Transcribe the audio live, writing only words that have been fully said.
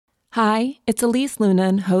Hi, it's Elise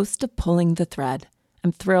Lunan, host of Pulling the Thread.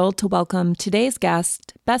 I'm thrilled to welcome today's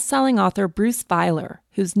guest, best-selling author Bruce Feiler,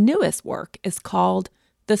 whose newest work is called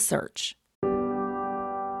The Search.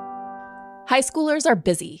 High schoolers are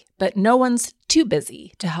busy, but no one's too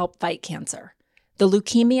busy to help fight cancer. The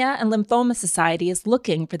Leukemia and Lymphoma Society is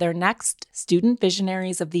looking for their next Student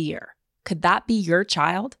Visionaries of the Year. Could that be your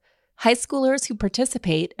child? High schoolers who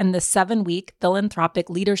participate in the 7-week philanthropic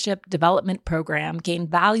leadership development program gain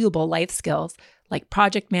valuable life skills like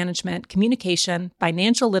project management, communication,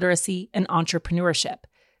 financial literacy, and entrepreneurship.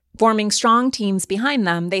 Forming strong teams behind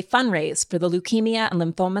them, they fundraise for the Leukemia and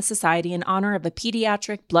Lymphoma Society in honor of a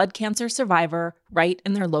pediatric blood cancer survivor right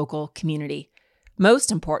in their local community.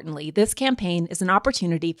 Most importantly, this campaign is an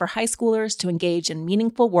opportunity for high schoolers to engage in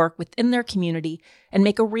meaningful work within their community and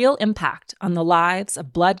make a real impact on the lives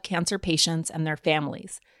of blood cancer patients and their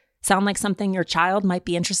families. Sound like something your child might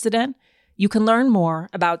be interested in? You can learn more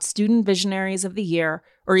about Student Visionaries of the Year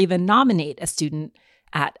or even nominate a student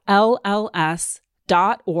at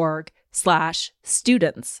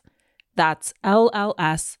lls.org/students. That's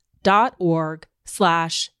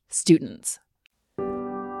lls.org/students.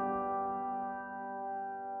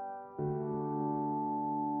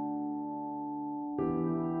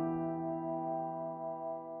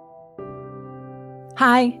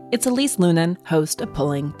 Hi, it's Elise Lunan, host of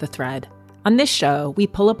Pulling the Thread. On this show, we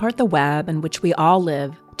pull apart the web in which we all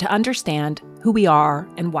live to understand who we are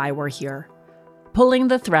and why we're here. Pulling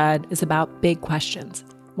the Thread is about big questions: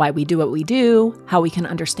 why we do what we do, how we can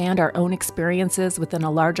understand our own experiences within a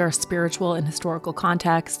larger spiritual and historical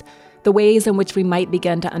context, the ways in which we might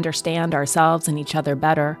begin to understand ourselves and each other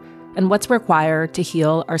better, and what's required to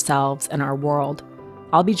heal ourselves and our world.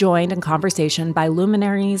 I'll be joined in conversation by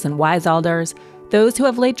luminaries and wise elders, those who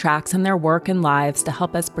have laid tracks in their work and lives to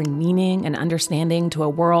help us bring meaning and understanding to a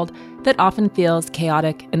world that often feels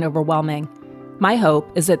chaotic and overwhelming. My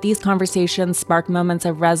hope is that these conversations spark moments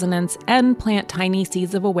of resonance and plant tiny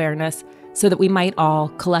seeds of awareness so that we might all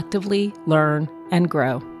collectively learn and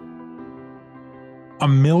grow.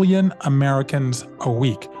 1 million Americans a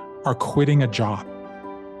week are quitting a job.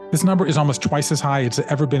 This number is almost twice as high as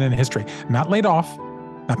it's ever been in history. Not laid off,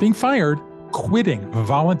 not being fired, quitting.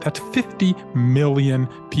 That's 50 million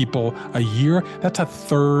people a year. That's a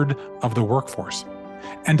third of the workforce.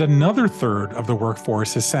 And another third of the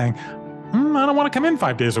workforce is saying, I don't want to come in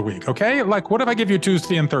 5 days a week, okay? Like, what if I give you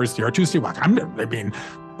Tuesday and Thursday or Tuesday?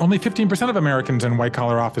 Only 15% of Americans in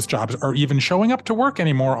white-collar office jobs are even showing up to work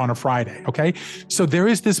anymore on a Friday, okay? So there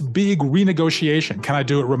is this big renegotiation. Can I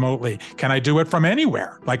do it remotely? Can I do it from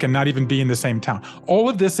anywhere? And not even be in the same town? All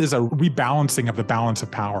of this is a rebalancing of the balance of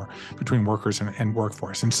power between workers and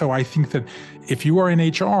workforce. And so I think that if you are in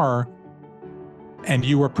HR, and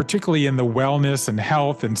you are particularly in the wellness and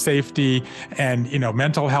health and safety and,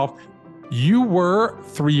 mental health, you were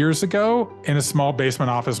 3 years ago in a small basement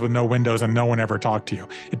office with no windows and no one ever talked to you.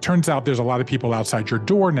 It turns out there's a lot of people outside your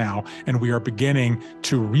door now, and we are beginning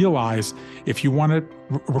to realize if you want to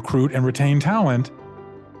recruit and retain talent,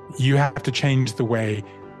 you have to change the way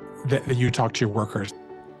that you talk to your workers.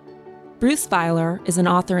 Bruce Feiler is an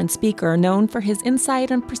author and speaker known for his insight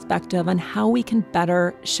and perspective on how we can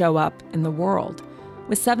better show up in the world.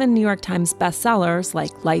 With 7 New York Times bestsellers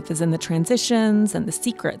like Life is in the Transitions and The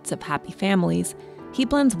Secrets of Happy Families, he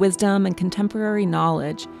blends wisdom and contemporary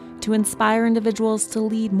knowledge to inspire individuals to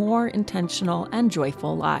lead more intentional and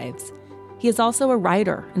joyful lives. He is also a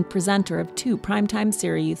writer and presenter of 2 primetime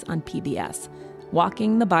series on PBS,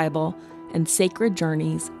 Walking the Bible and Sacred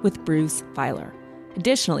Journeys with Bruce Feiler.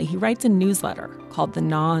 Additionally, he writes a newsletter called The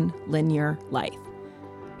Non-Linear Life.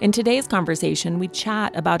 In today's conversation, we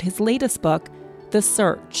chat about his latest book, The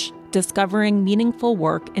Search, Discovering Meaningful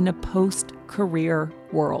Work in a Post-Career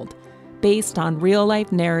World, based on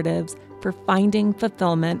real-life narratives for finding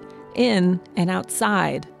fulfillment in and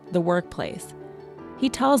outside the workplace. He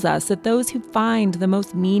tells us that those who find the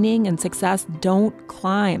most meaning and success don't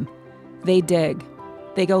climb, they dig.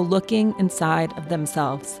 They go looking inside of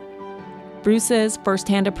themselves. Bruce's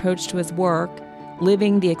firsthand approach to his work,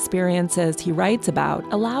 living the experiences he writes about,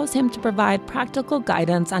 allows him to provide practical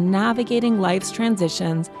guidance on navigating life's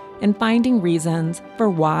transitions and finding reasons for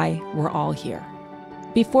why we're all here.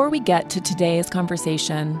 Before we get to today's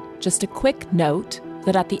conversation, just a quick note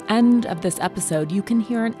that at the end of this episode, you can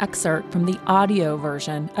hear an excerpt from the audio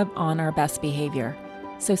version of On Our Best Behavior.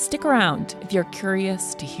 So stick around if you're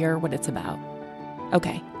curious to hear what it's about.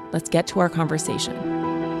 Okay, let's get to our conversation.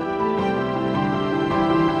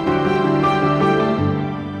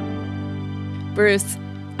 Bruce,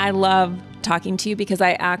 I love talking to you because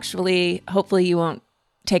I actually, hopefully you won't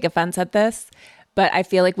take offense at this, but I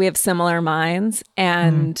feel like we have similar minds.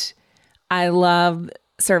 And I love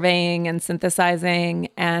surveying and synthesizing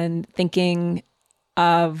and thinking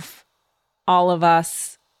of all of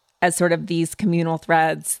us as sort of these communal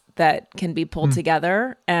threads that can be pulled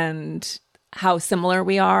together, and how similar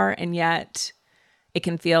we are, and yet it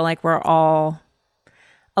can feel like we're all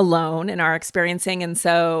alone in our experiencing. And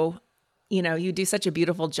so, you do such a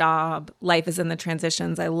beautiful job. Life is in the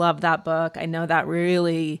Transitions. I love that book. I know that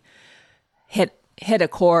really hit a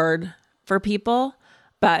chord for people.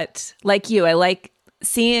 But like you, I like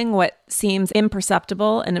seeing what seems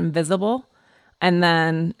imperceptible and invisible, and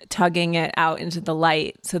then tugging it out into the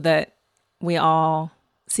light so that we all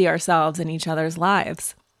see ourselves in each other's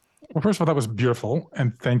lives. Well, first of all, that was beautiful,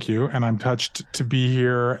 and thank you. And I'm touched to be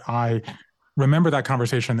here. I remember that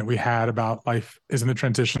conversation that we had about life is in the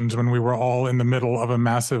transitions when we were all in the middle of a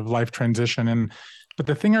massive life transition. But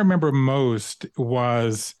the thing I remember most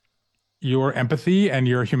was your empathy and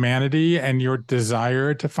your humanity and your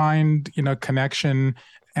desire to find, connection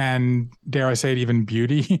and, dare I say it, even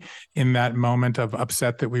beauty in that moment of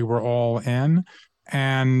upset that we were all in.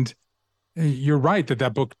 And you're right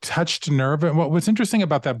that book touched a nerve. And what's interesting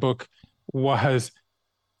about that book was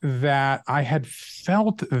that I had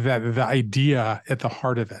felt that the idea at the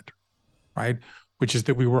heart of it, right, which is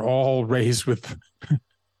that we were all raised with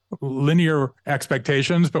linear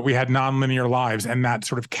expectations, but we had nonlinear lives. And that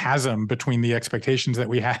sort of chasm between the expectations that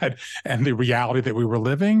we had and the reality that we were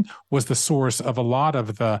living was the source of a lot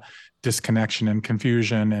of the disconnection and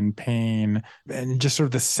confusion and pain, and just sort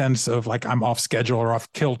of the sense of like, I'm off schedule or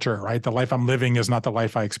off kilter, right? The life I'm living is not the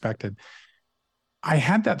life I expected. I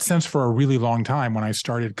had that sense for a really long time when I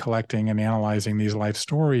started collecting and analyzing these life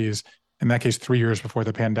stories, in that case, 3 years before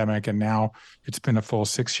the pandemic. And now it's been a full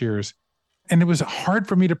 6 years. And it was hard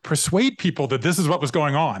for me to persuade people that this is what was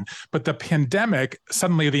going on. But the pandemic,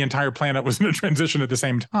 suddenly the entire planet was in a transition at the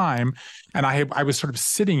same time. And I was sort of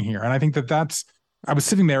sitting here. And I think I was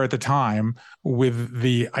sitting there at the time with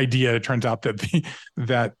the idea, it turns out,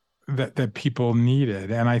 that people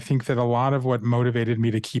needed. And I think that a lot of what motivated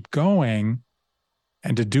me to keep going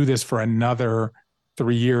and to do this for another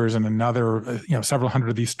 3 years and another, several hundred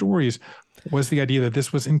of these stories was the idea that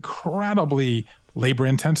this was incredibly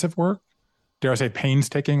labor-intensive work. Dare I say,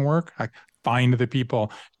 painstaking work. I find the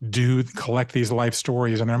people, collect these life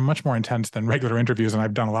stories, and they're much more intense than regular interviews. And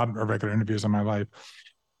I've done a lot of regular interviews in my life.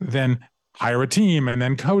 Then hire a team and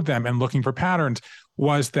then code them and looking for patterns,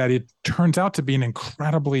 was that it turns out to be an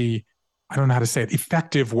incredibly, I don't know how to say it,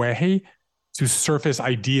 effective way to surface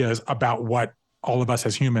ideas about what all of us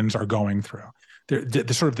as humans are going through.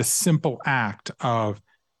 The sort of the simple act of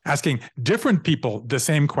asking different people the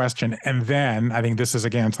same question. And then I think this is,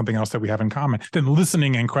 again, something else that we have in common. Then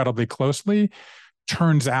listening incredibly closely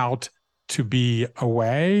turns out to be a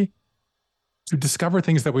way to discover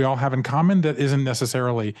things that we all have in common that isn't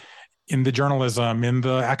necessarily in the journalism, in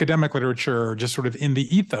the academic literature, just sort of in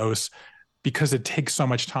the ethos, because it takes so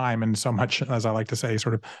much time and so much, as I like to say,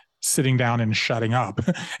 sort of sitting down and shutting up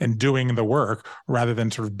and doing the work rather than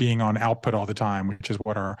sort of being on output all the time, which is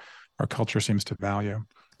what our culture seems to value.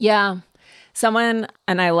 Yeah. And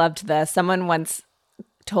I loved this, someone once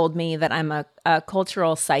told me that I'm a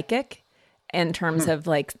cultural psychic in terms of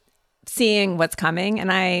like seeing what's coming.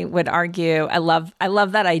 And I would argue, I love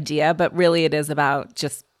that idea, but really it is about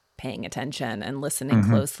just paying attention and listening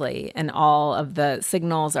closely. And all of the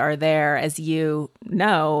signals are there, as you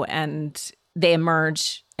know, and they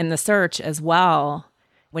emerge in the search as well.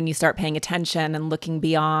 When you start paying attention and looking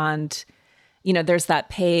beyond, there's that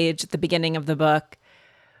page at the beginning of the book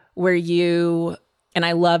where and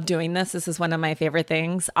I love doing this. This is one of my favorite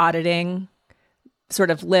things, auditing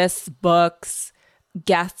sort of lists, books,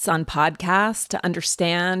 guests on podcasts to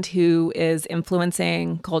understand who is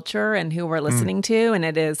influencing culture and who we're listening to. And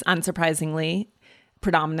it is unsurprisingly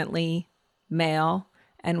predominantly male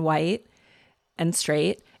and white and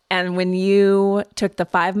straight. And when you took the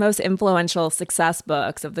 5 most influential success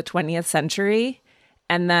books of the 20th century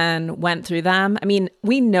and then went through them, I mean,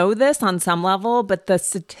 we know this on some level, but the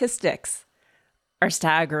statistics are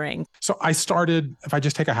staggering. So I started, if I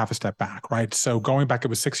just take a half a step back, right? So going back, it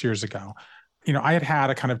was 6 years ago. I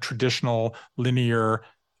had a kind of traditional linear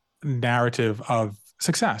narrative of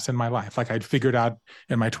success in my life. Like I'd figured out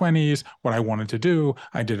in my 20s what I wanted to do.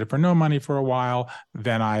 I did it for no money for a while.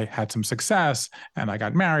 Then I had some success and I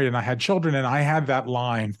got married and I had children, and I had that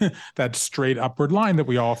line, that straight upward line that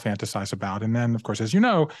we all fantasize about. And then, of course, as you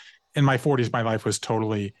know, in my 40s, my life was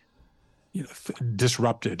totally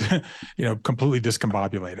disrupted, completely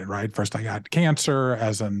discombobulated, right? First, I got cancer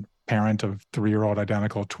as a parent of 3-year-old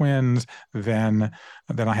identical twins. Then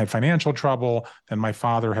I had financial trouble. Then my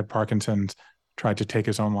father had Parkinson's, tried to take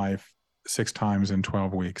his own life 6 times in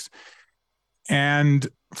 12 weeks. And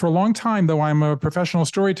for a long time, though I'm a professional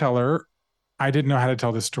storyteller, I didn't know how to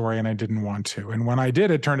tell this story and I didn't want to. And when I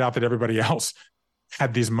did, it turned out that everybody else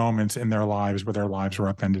had these moments in their lives where their lives were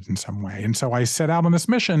upended in some way. And so I set out on this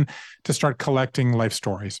mission to start collecting life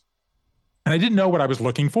stories. And I didn't know what I was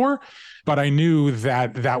looking for, but I knew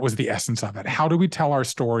that that was the essence of it. How do we tell our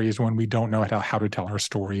stories when we don't know how to tell our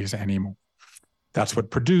stories anymore? That's what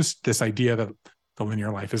produced this idea that the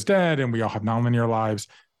linear life is dead and we all have nonlinear lives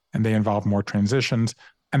and they involve more transitions.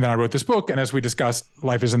 And then I wrote this book. And as we discussed,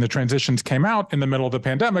 Life is in the Transitions came out in the middle of the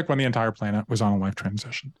pandemic when the entire planet was on a life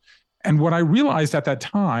transition. And what I realized at that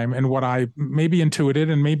time, and what I maybe intuited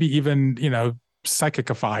and maybe even,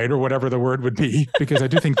 psychicified or whatever the word would be, because I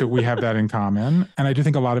do think that we have that in common. And I do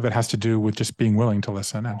think a lot of it has to do with just being willing to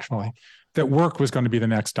listen, actually, that work was going to be the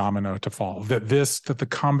next domino to fall, that the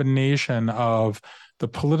combination of the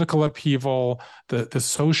political upheaval, the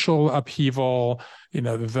social upheaval,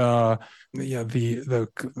 the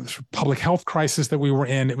public health crisis that we were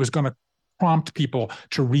in, it was going to prompt people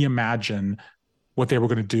to reimagine what they were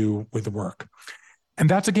going to do with the work. And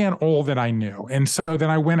that's, again, all that I knew. And so then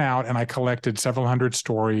I went out and I collected several hundred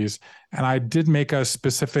stories, and I did make a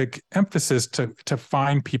specific emphasis to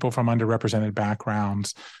find people from underrepresented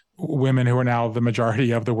backgrounds, women who are now the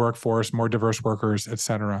majority of the workforce, more diverse workers, et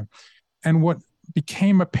cetera. And what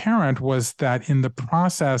became apparent was that in the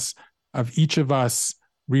process of each of us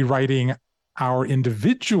rewriting our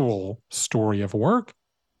individual story of work,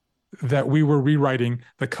 that we were rewriting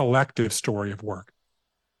the collective story of work.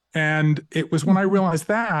 And it was when I realized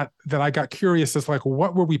that I got curious as like,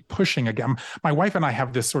 what were we pushing again? My wife and I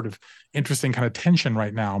have this sort of interesting kind of tension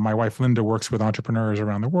right now. My wife, Linda, works with entrepreneurs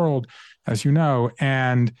around the world, as you know,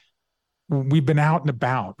 and we've been out and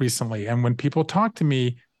about recently. And when people talk to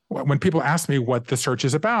me, when people ask me what the search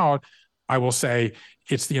is about, I will say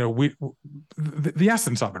it's, the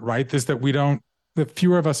essence of it, right? Is that the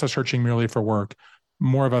fewer of us are searching merely for work,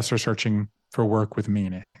 more of us are searching for work with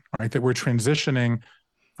meaning, right? That we're transitioning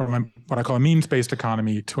from what I call a means-based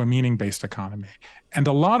economy to a meaning-based economy. And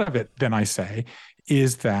a lot of it, then I say,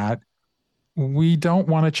 is that we don't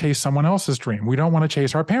want to chase someone else's dream. We don't want to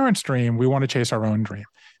chase our parents' dream. We want to chase our own dream.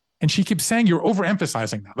 And she keeps saying, you're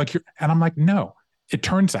overemphasizing that. And I'm like, no. It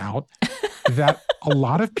turns out that a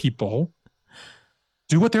lot of people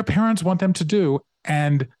do what their parents want them to do.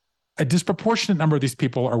 And a disproportionate number of these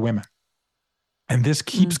people are women. And this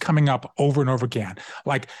keeps coming up over and over again.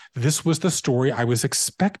 Like, this was the story I was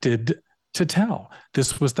expected to tell.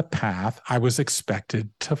 This was the path I was expected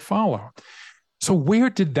to follow. So where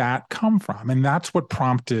did that come from? And that's what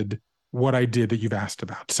prompted what I did that you've asked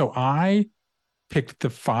about. So I picked the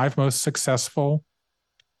 5 most successful,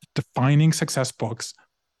 defining success books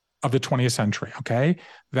of the 20th century, okay?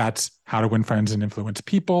 That's How to Win Friends and Influence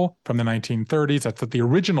People from the 1930s. That's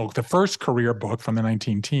the first career book from the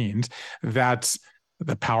 19-teens. That's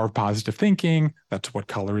The Power of Positive Thinking. That's What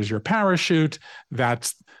Color Is Your Parachute.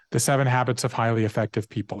 That's The 7 Habits of Highly Effective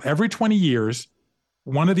People. Every 20 years,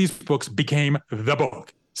 one of these books became the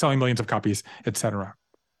book, selling millions of copies, et cetera.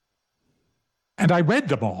 And I read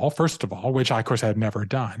them all, first of all, which I, of course, had never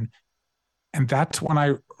done. And that's when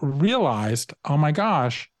I realized, oh my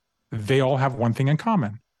gosh, they all have one thing in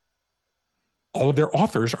common. All of their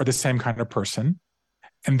authors are the same kind of person.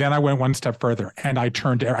 And then I went one step further and I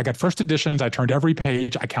got first editions. I turned every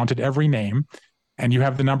page. I counted every name. And you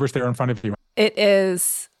have the numbers there in front of you. It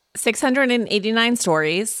is 689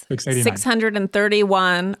 stories.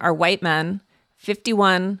 631 are white men,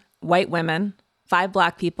 51 white women, 5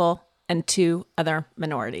 Black people, and 2 other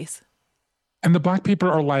minorities. And the Black people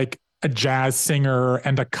are like a jazz singer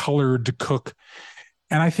and a colored cook.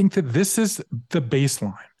 And I think that this is the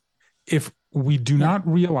baseline. If we do not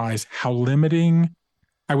realize how limiting,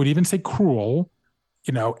 I would even say cruel,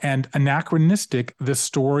 and anachronistic the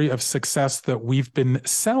story of success that we've been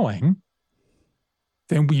selling,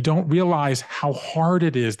 then we don't realize how hard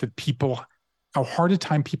it is how hard a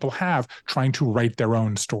time people have trying to write their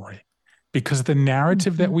own story. Because the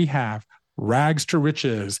narrative that we have, rags to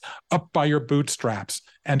riches, up by your bootstraps,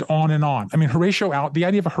 and on and on. I mean, the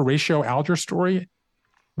idea of a Horatio Alger story.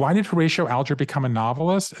 Why did Horatio Alger become a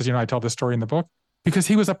novelist? As you know, I tell this story in the book. Because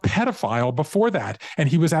he was a pedophile before that. And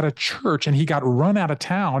he was at a church and he got run out of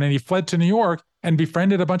town and he fled to New York and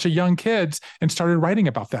befriended a bunch of young kids and started writing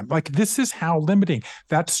about them. Like, this is how limiting.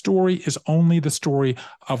 That story is only the story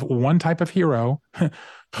of one type of hero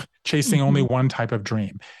chasing only one type of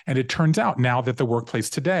dream. And it turns out now that the workplace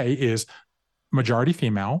today is majority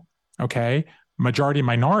female, okay, majority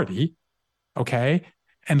minority, okay,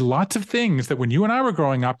 and lots of things that when you and I were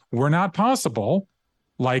growing up were not possible,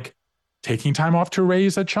 like taking time off to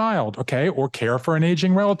raise a child, okay, or care for an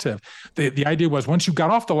aging relative. The idea was once you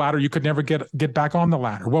got off the ladder, you could never get back on the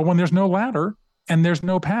ladder. Well, when there's no ladder and there's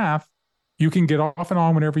no path, you can get off and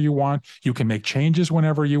on whenever you want. You can make changes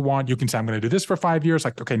whenever you want. You can say, I'm going to do this for 5 years.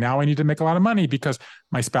 Like, okay, now I need to make a lot of money because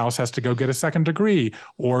my spouse has to go get a second degree,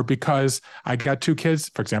 or because I got 2 kids,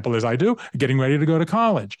 for example, as I do, getting ready to go to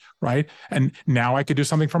college, right? And now I could do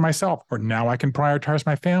something for myself, or now I can prioritize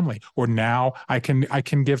my family, or now I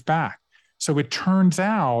can give back. So it turns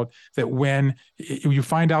out that when you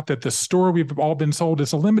find out that the story we've all been sold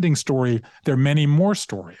is a limiting story, there are many more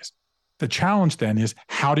stories. The challenge then is,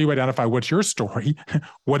 how do you identify what's your story?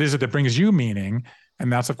 What is it that brings you meaning?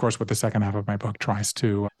 And that's, of course, what the second half of my book tries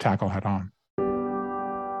to tackle head on.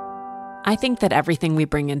 I think that everything we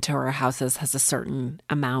bring into our houses has a certain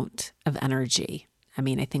amount of energy. I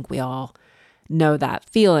mean, I think we all know that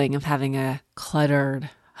feeling of having a cluttered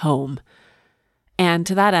home. And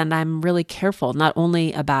to that end, I'm really careful, not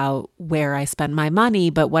only about where I spend my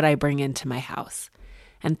money, but what I bring into my house.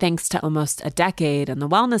 And thanks to almost a decade in the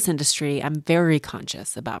wellness industry, I'm very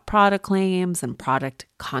conscious about product claims and product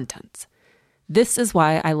contents. This is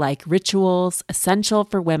why I like Ritual's Essential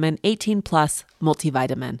for Women 18 Plus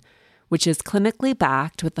multivitamin, which is clinically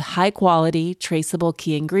backed with the high-quality, traceable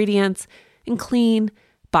key ingredients in clean,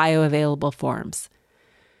 bioavailable forms.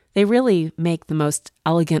 They really make the most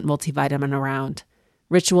elegant multivitamin around.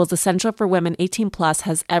 Ritual's Essential for Women 18 Plus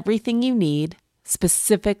has everything you need,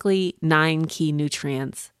 specifically 9 key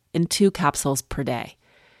nutrients in 2 capsules per day.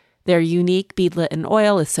 Their unique beadlet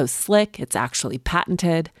oil is so slick, it's actually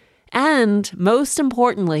patented. And most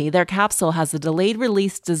importantly, their capsule has a delayed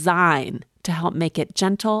release design to help make it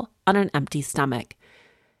gentle on an empty stomach.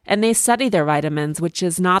 And they study their vitamins, which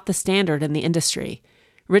is not the standard in the industry.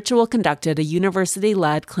 Ritual conducted a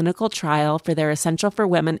university-led clinical trial for their Essential for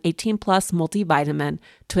Women 18 Plus multivitamin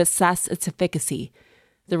to assess its efficacy.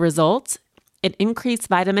 The results? It increased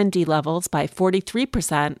vitamin D levels by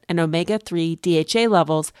 43% and omega-3 DHA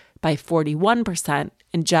levels by 41%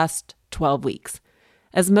 in just 12 weeks.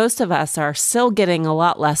 As most of us are still getting a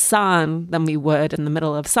lot less sun than we would in the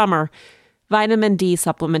middle of summer, vitamin D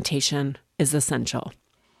supplementation is essential.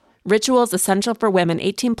 Ritual's Essential for Women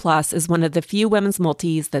 18 Plus is one of the few women's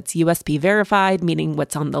multis that's USP verified, meaning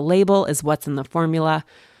what's on the label is what's in the formula.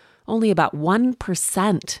 Only about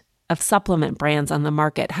 1% of supplement brands on the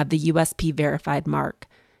market have the USP verified mark.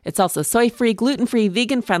 It's also soy-free, gluten-free,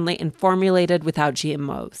 vegan-friendly, and formulated without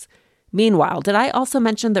GMOs. Meanwhile, did I also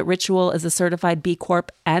mention that Ritual is a certified B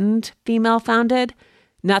Corp and female-founded?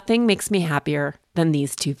 Nothing makes me happier than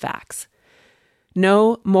these 2 facts.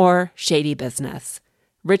 No more shady business.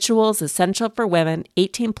 Ritual's Essential for Women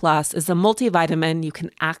 18 Plus is a multivitamin you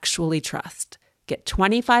can actually trust. Get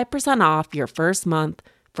 25% off your first month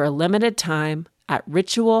for a limited time at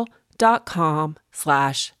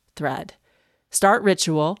ritual.com/thread. Start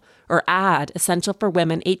Ritual or add Essential for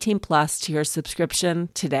Women 18 Plus to your subscription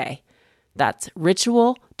today. That's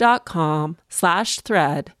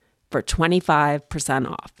ritual.com/thread for 25%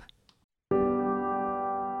 off.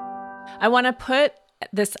 I want to put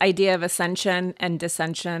this idea of ascension and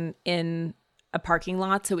dissension in a parking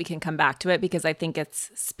lot so we can come back to it, because I think it's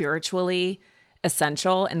spiritually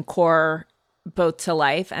essential and core both to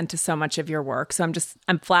life and to so much of your work. So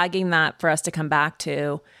I'm flagging that for us to come back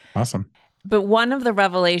to. Awesome. But one of the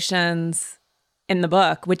revelations in the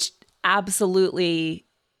book, which absolutely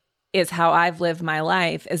is how I've lived my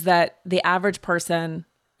life, is that the average person,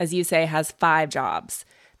 as you say, has 5 jobs.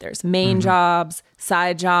 There's main jobs,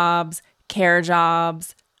 side jobs, care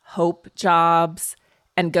jobs, hope jobs,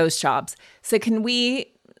 and ghost jobs. So can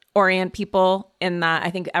we orient people in that? I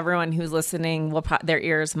think everyone who's listening their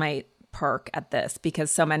ears might perk at this, because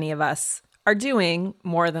so many of us are doing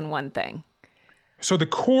more than one thing. So what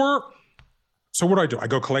do? I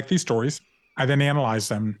go collect these stories. I then analyze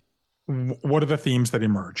them. What are the themes that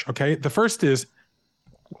emerge? Okay. The first is,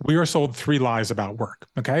 we are sold 3 lies about work.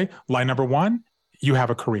 Okay. Lie number 1, you have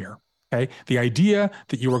a career. Okay. The idea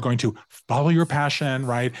that you are going to follow your passion,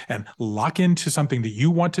 right, and lock into something that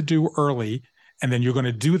you want to do early, and then you're going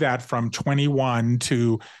to do that from 21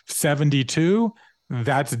 to 72,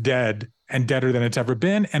 that's dead, and deader than it's ever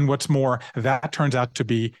been. And what's more, that turns out to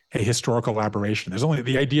be a historical aberration. There's only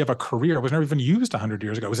the idea of a career was never even used 100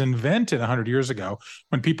 years ago. It was invented 100 years ago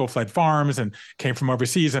when people fled farms and came from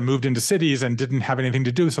overseas and moved into cities and didn't have anything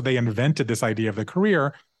to do. So they invented this idea of the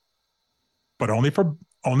career, but only for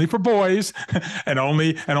boys and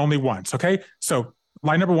only once. Okay. So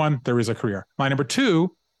lie number 1, there is a career. Lie number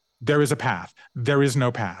 2, there is a path. There is no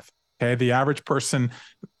path. Okay. The average person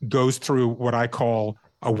goes through what I call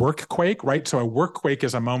a work quake, right? So a work quake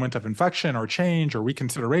is a moment of inflection or change or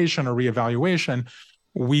reconsideration or reevaluation.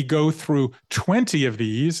 We go through 20 of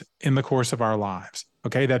these in the course of our lives.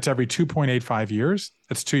 Okay, that's every 2.85 years.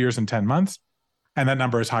 That's 2 years and 10 months. And that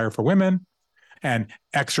number is higher for women. And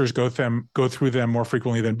Xers go through them more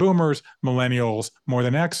frequently than boomers, millennials more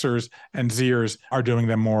than Xers, and Zers are doing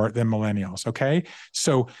them more than millennials. Okay.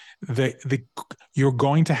 So you're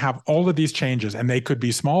going to have all of these changes, and they could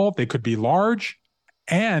be small, they could be large.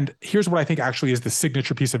 And here's what I think actually is the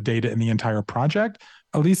signature piece of data in the entire project,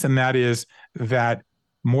 Elise, and that is that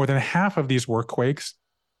more than half of these work quakes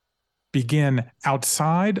begin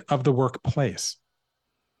outside of the workplace.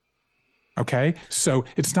 Okay. So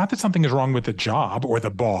it's not that something is wrong with the job or the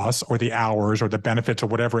boss or the hours or the benefits or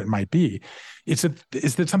whatever it might be. It's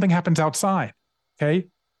that something happens outside. Okay.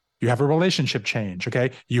 You have a relationship change.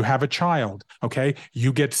 Okay. You have a child. Okay.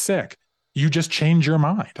 You get sick. You just change your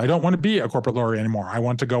mind. I don't want to be a corporate lawyer anymore. I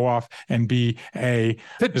want to go off and be a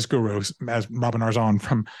fitness guru, as Robin Arzon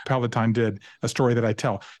from Peloton did, a story that I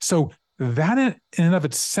tell. So that in and of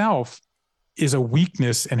itself is a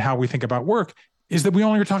weakness in how we think about work, is that we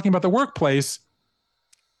only are talking about the workplace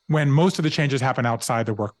when most of the changes happen outside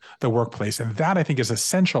the workplace. And that, I think, is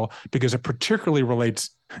essential because it particularly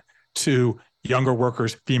relates to younger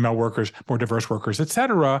workers, female workers, more diverse workers, et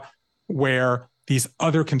cetera, where these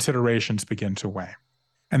other considerations begin to weigh.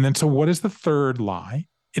 And then, so what is the third lie?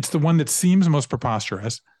 It's the one that seems most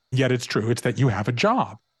preposterous, yet it's true. It's that you have a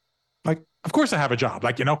job. Like, of course I have a job.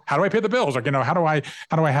 Like, how do I pay the bills? Like, how do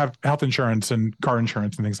I have health insurance and car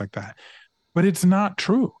insurance and things like that? But it's not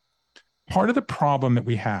true. Part of the problem that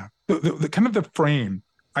we have, the kind of the frame,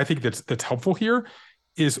 I think that's helpful here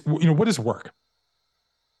is, what is work?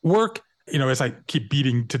 Work, as I keep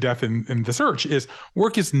beating to death in the search, is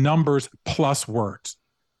work is numbers plus words.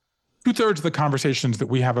 2/3 of the conversations that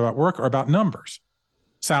we have about work are about numbers: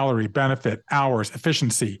 salary, benefit, hours,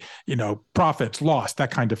 efficiency, profits, loss,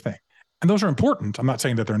 that kind of thing. And those are important. I'm not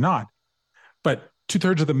saying that they're not. But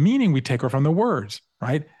 2/3 of the meaning we take are from the words,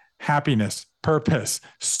 right? Happiness, purpose,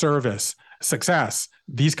 service, success,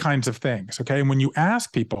 these kinds of things. Okay. And when you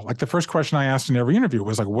ask people, like the first question I asked in every interview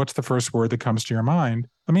was like, what's the first word that comes to your mind?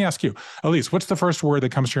 Let me ask you, Elise, what's the first word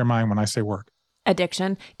that comes to your mind when I say work?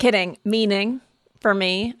 Addiction. Kidding. Meaning for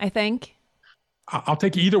me, I think. I'll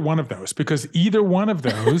take either one of those, because either one of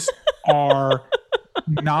those are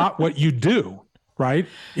not what you do, right?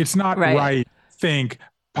 It's not write, think,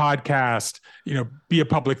 podcast, be a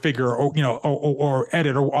public figure, or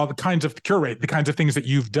edit, or all the kinds of curate, the kinds of things that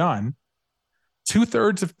you've done.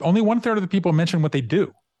 Only 1/3 of the people mention what they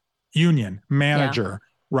do: union, manager,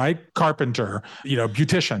 right? Carpenter,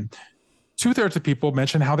 beautician. 2/3 of people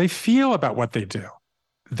mention how they feel about what they do.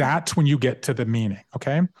 That's when you get to the meaning.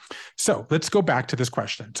 Okay. So let's go back to this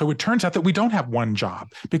question. So it turns out that we don't have one job,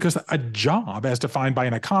 because a job, as defined by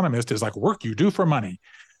an economist, is like work you do for money.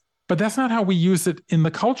 But that's not how we use it in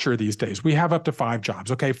the culture these days. We have up to 5 jobs.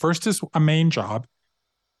 Okay. First is a main job.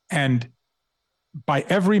 And by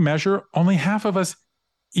every measure, only half of us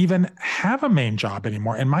even have a main job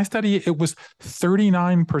anymore. In my study, it was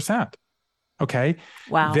 39%. Okay.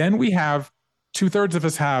 Wow. Then we have 2/3 of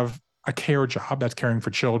us have a care job, that's caring for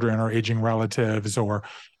children or aging relatives or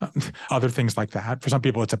other things like that. For some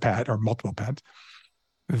people, it's a pet or multiple pets.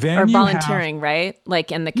 Then or volunteering, right?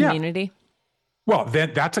 Like in the community. Yeah. Well,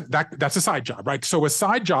 then that's a side job, right? So a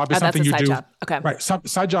side job is something you do. Job. Okay. Right.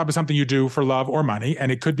 Side job is something you do for love or money.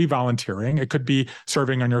 And it could be volunteering. It could be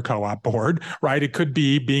serving on your co-op board, right? It could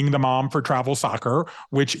be being the mom for travel soccer,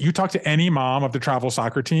 which you talk to any mom of the travel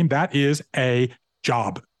soccer team, that is a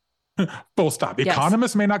job. Full stop. Yes.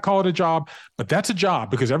 Economists may not call it a job, but that's a job,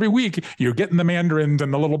 because every week you're getting the mandarins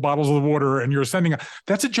and the little bottles of water and you're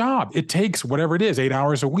that's a job. It takes whatever it is, 8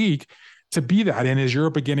 hours a week to be that. And as you're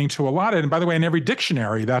beginning to allot it, and by the way, in every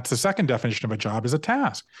dictionary, that's the second definition of a job, is a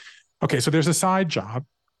task. Okay, so there's a side job.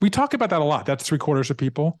 We talk about that a lot. That's 3/4 of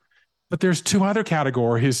people. But there's 2 other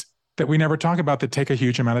categories that we never talk about that take a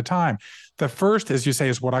huge amount of time. The first, as you say,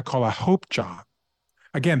 is what I call a hope job.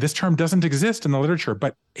 Again, this term doesn't exist in the literature,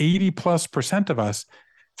 but 80+% of us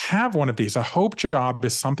have one of these. A hope job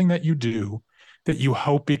is something that you do that you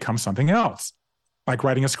hope becomes something else, like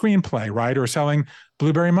writing a screenplay, right? Or selling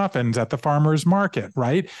blueberry muffins at the farmer's market,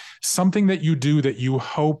 right? Something that you do that you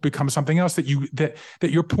hope becomes something else, that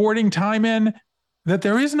you're pouring time in, that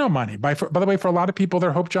there is no money. By the way, for a lot of people,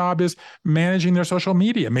 their hope job is managing their social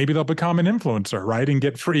media. Maybe they'll become an influencer, right? And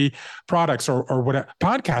get free products or whatever.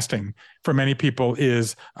 Podcasting for many people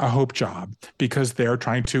is a hope job, because they're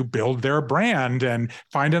trying to build their brand and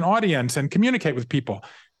find an audience and communicate with people.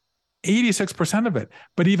 86% of it.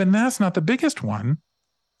 But even that's not the biggest one.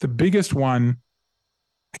 The biggest one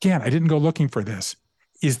again, I didn't go looking for this,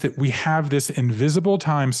 is that we have this invisible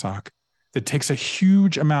time suck that takes a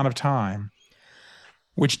huge amount of time,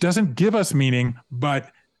 which doesn't give us meaning,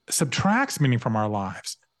 but subtracts meaning from our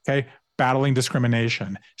lives. Okay. Battling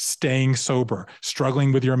discrimination, staying sober,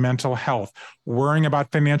 struggling with your mental health, worrying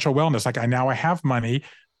about financial wellness. Like I have money,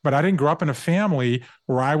 but I didn't grow up in a family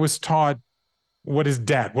where I was taught what is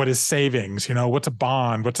debt, what is savings, what's a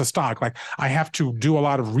bond, what's a stock. Like I have to do a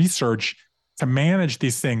lot of research to manage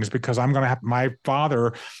these things because my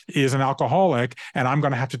father is an alcoholic and I'm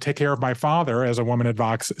going to have to take care of my father, as a woman at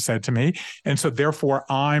Vox said to me. And so therefore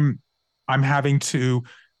I'm having to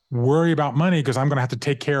worry about money because I'm going to have to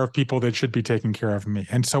take care of people that should be taking care of me.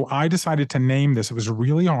 And so I decided to name this. It was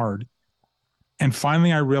really hard. And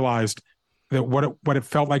finally I realized that what it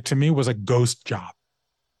felt like to me was a ghost job,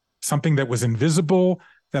 something that was invisible,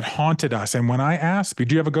 that haunted us. And when I asked, do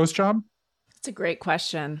you have a ghost job? It's a great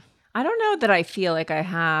question. I don't know that I feel like I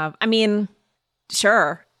have. I mean,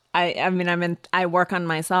 sure. I work on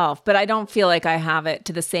myself, but I don't feel like I have it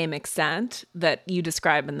to the same extent that you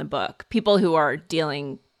describe in the book. People who are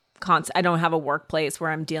dealing I don't have a workplace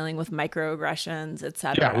where I'm dealing with microaggressions, et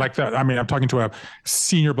cetera. Yeah, like that. I mean, I'm talking to a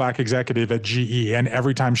senior Black executive at GE, and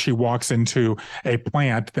every time she walks into a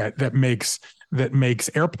plant that makes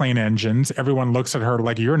airplane engines, everyone looks at her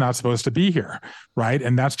like, you're not supposed to be here, right?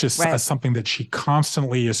 And that's just something that she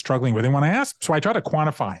constantly is struggling with. And when I asked, so I try to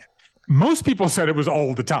quantify it. Most people said it was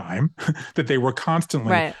all the time, that they were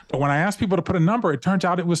constantly. Right. But when I asked people to put a number, it turns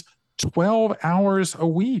out it was 12 hours a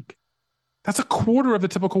week. That's a quarter of the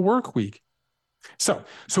typical work week. So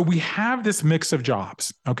we have this mix of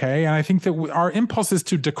jobs, okay? And I think that our impulse is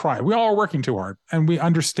to decry. We all are working too hard, and we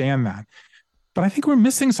understand that. But I think we're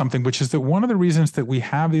missing something, which is that one of the reasons that we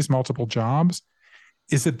have these multiple jobs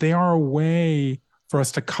is that they are a way for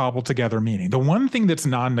us to cobble together meaning. The one thing that's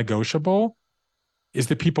non-negotiable is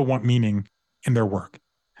that people want meaning in their work.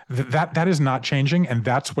 That is not changing, and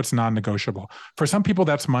that's what's non-negotiable. For some people,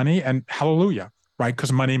 that's money, and hallelujah, right?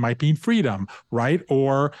 Because money might mean freedom, right?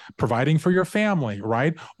 Or providing for your family,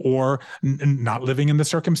 right? Or not living in the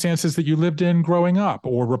circumstances that you lived in growing up,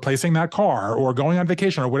 or replacing that car, or going on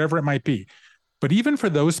vacation, or whatever it might be. But even for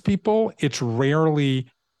those people, it's rarely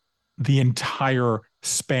the entire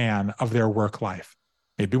span of their work life.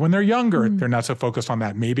 Maybe when they're younger, they're not so focused on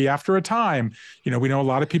that. Maybe after a time, we know a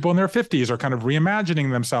lot of people in their 50s are kind of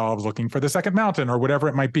reimagining themselves, looking for the second mountain or whatever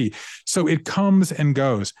it might be. So it comes and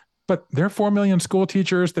goes. But there are 4 million school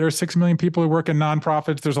teachers. There are 6 million people who work in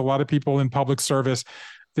nonprofits. There's a lot of people in public service.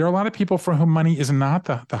 There are a lot of people for whom money is not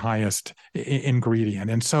the highest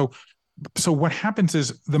ingredient. And so what happens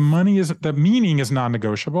is the meaning is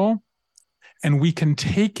non-negotiable, and we can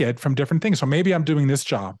take it from different things. So maybe I'm doing this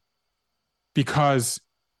job because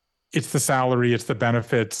it's the salary, it's the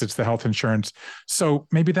benefits, it's the health insurance. So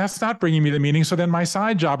maybe that's not bringing me the meaning. So then my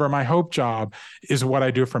side job or my hope job is what I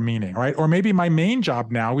do for meaning, right? Or maybe my main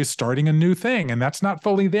job now is starting a new thing, and that's not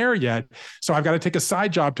fully there yet. So I've got to take a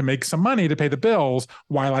side job to make some money to pay the bills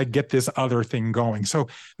while I get this other thing going. So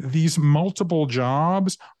these multiple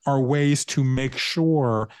jobs are ways to make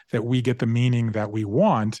sure that we get the meaning that we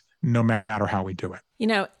want, no matter how we do it.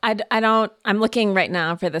 I'm looking right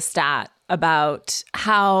now for the stat about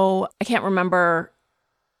how, I can't remember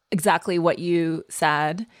exactly what you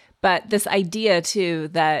said, but this idea too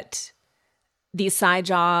that these side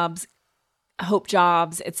jobs, hope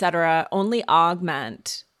jobs, et cetera, only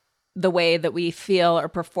augment the way that we feel or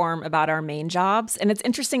perform about our main jobs. And it's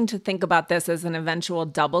interesting to think about this as an eventual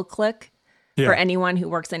double click for anyone who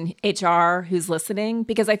works in HR who's listening,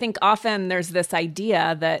 because I think often there's this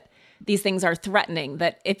idea that these things are threatening,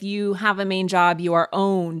 that if you have a main job, you are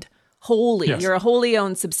owned wholly. Yes. You're a wholly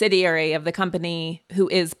owned subsidiary of the company who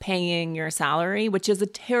is paying your salary, which is a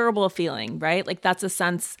terrible feeling, right? Like that's a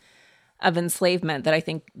sense of enslavement that I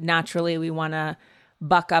think naturally we want to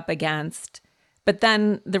buck up against. But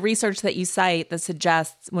then the research that you cite that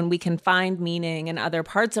suggests when we can find meaning in other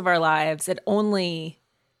parts of our lives, it only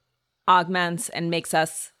augments and makes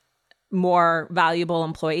us more valuable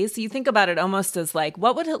employees. So you think about it almost as like,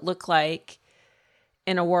 what would it look like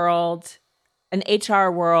in a world, an HR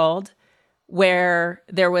world, where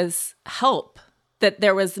there was help, that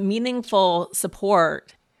there was meaningful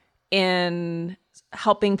support in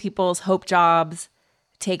helping people's hope jobs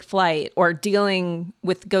take flight or dealing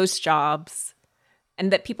with ghost jobs,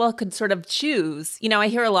 and that people could sort of choose. I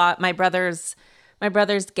hear a lot, my brother's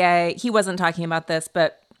gay. He wasn't talking about this,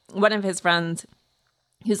 but one of his friends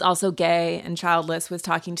who's also gay and childless was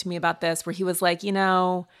talking to me about this, where he was like,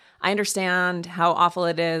 I understand how awful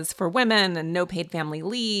it is for women and no paid family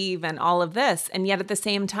leave and all of this. And yet at the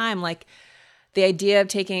same time, like the idea of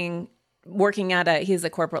taking working he's a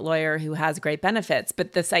corporate lawyer who has great benefits,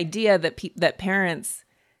 but this idea that parents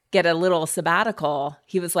get a little sabbatical,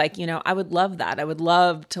 he was like, I would love that. I would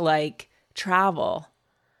love to like travel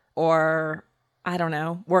or I don't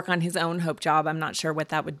know, work on his own hope job. I'm not sure what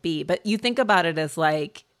that would be, but you think about it as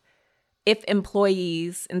like, if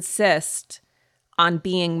employees insist on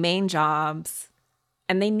being main jobs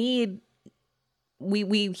and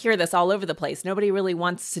we hear this all over the place. Nobody really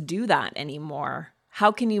wants to do that anymore.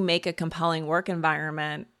 How can you make a compelling work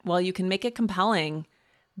environment? Well, you can make it compelling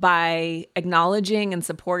by acknowledging and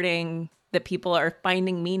supporting that people are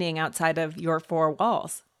finding meaning outside of your four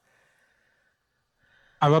walls.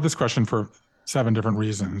 I love this question for 7 different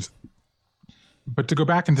reasons. But to go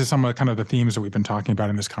back into some of kind of the themes that we've been talking about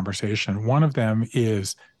in this conversation, one of them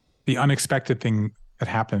is the unexpected thing that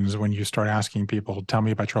happens when you start asking people, tell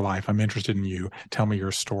me about your life. I'm interested in you. Tell me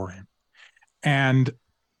your story. And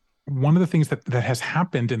one of the things that has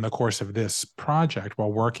happened in the course of this project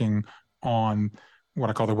while working on what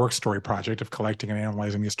I call the work story project of collecting and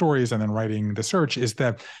analyzing these stories and then writing the search is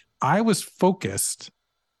that I was focused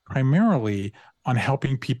primarily on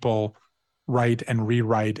helping people write and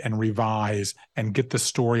rewrite and revise and get the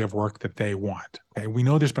story of work that they want. Okay? We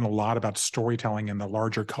know there's been a lot about storytelling in the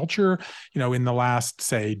larger culture, in the last,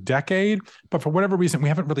 say, decade, but for whatever reason, we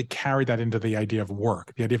haven't really carried that into the idea of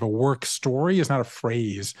work. The idea of a work story is not a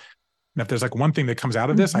phrase. And if there's like one thing that comes out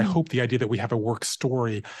of this, I hope the idea that we have a work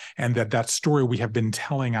story and that story we have been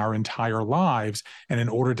telling our entire lives. And in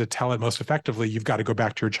order to tell it most effectively, you've got to go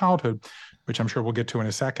back to your childhood, which I'm sure we'll get to in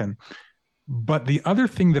a second. But the other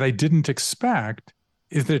thing that I didn't expect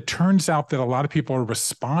is that it turns out that a lot of people are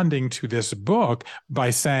responding to this book by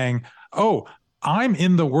saying, oh, I'm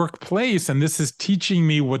in the workplace and this is teaching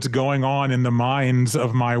me what's going on in the minds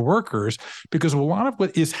of my workers, because a lot of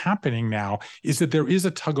what is happening now is that there is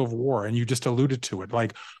a tug of war, and you just alluded to it.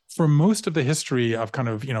 Like for most of the history of kind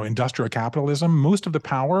of, industrial capitalism, most of the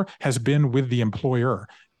power has been with the employer.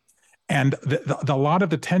 And a lot of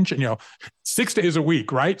the tension, 6 days a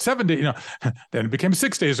week, right? 7 days, then it became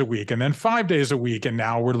 6 days a week and then 5 days a week. And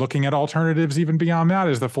now we're looking at alternatives even beyond that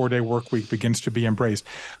as the 4-day work week begins to be embraced.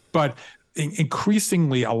 But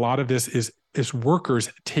increasingly, a lot of this is workers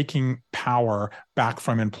taking power back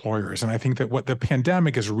from employers. And I think that what the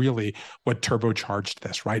pandemic is really what turbocharged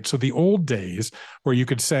this, right? So the old days where you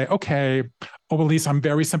could say, okay, well, at least I'm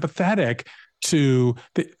very sympathetic to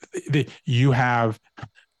you have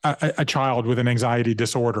a child with an anxiety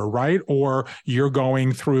disorder, right? Or you're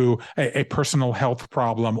going through a personal health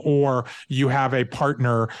problem, or you have a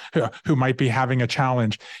partner who might be having a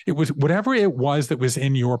challenge. It was whatever it was that was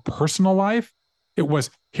in your personal life. It was,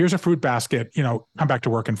 here's a fruit basket, come back to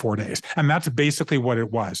work in 4 days. And that's basically what it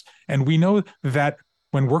was. And we know that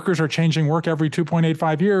when workers are changing work every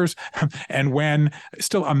 2.85 years, and when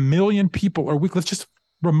still 1 million people are weak, let's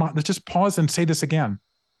just pause and say this again.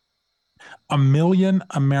 1 million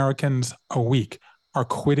Americans a week are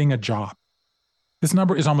quitting a job. This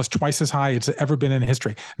number is almost twice as high as it's ever been in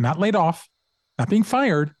history. Not laid off, not being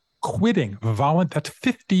fired, quitting. That's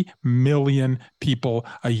 50 million people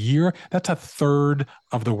a year. That's a third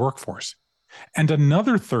of the workforce. And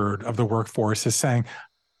another third of the workforce is saying,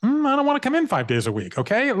 I don't want to come in 5 days a week,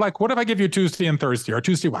 okay? Like, what if I give you Tuesday and Thursday or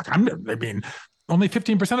Tuesday? Only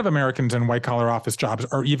 15% of Americans in white-collar office jobs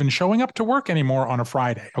are even showing up to work anymore on a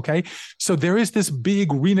Friday, okay? So there is this big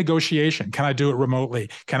renegotiation. Can I do it remotely?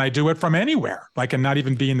 Can I do it from anywhere, and not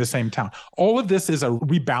even be in the same town? All of this is a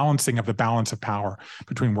rebalancing of the balance of power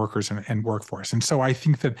between workers and workforce. And so I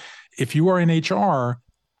think that if you are in HR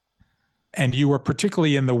and you are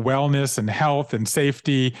particularly in the wellness and health and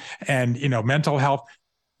safety and, mental health,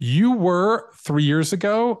 you were 3 years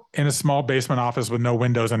ago in a small basement office with no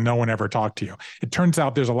windows and no one ever talked to you. It turns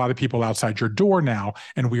out there's a lot of people outside your door now,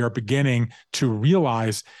 and we are beginning to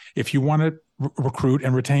realize if you want to recruit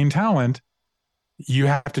and retain talent, you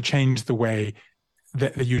have to change the way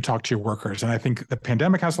that you talk to your workers. And I think the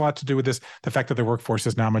pandemic has a lot to do with this. The fact that the workforce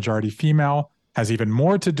is now majority female has even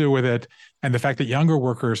more to do with it. And the fact that younger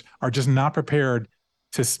workers are just not prepared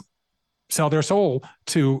to sell their soul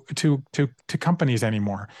to companies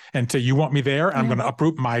anymore. And you want me there, and I'm going to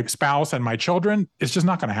uproot my spouse and my children. It's just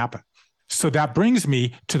not going to happen. So that brings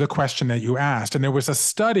me to the question that you asked. And there was a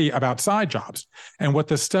study about side jobs. And what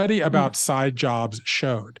the study about side jobs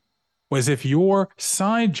showed was if your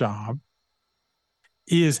side job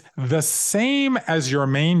is the same as your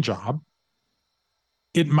main job,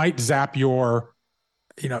 it might zap your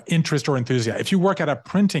interest or enthusiasm. If you work at a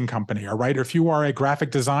printing company, or if you are a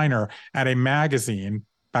graphic designer at a magazine,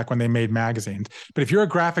 back when they made magazines, but if you're a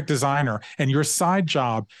graphic designer and your side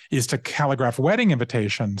job is to calligraph wedding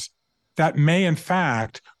invitations, that may in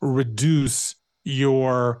fact reduce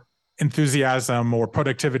your enthusiasm or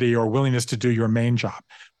productivity or willingness to do your main job.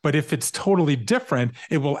 But if it's totally different,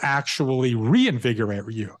 it will actually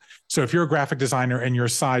reinvigorate you. So if you're a graphic designer and your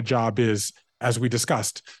side job is, as we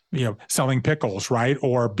discussed, selling pickles, right?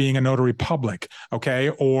 Or being a notary public, okay?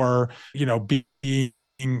 Or, being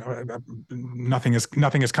nothing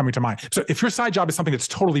is coming to mind. So if your side job is something that's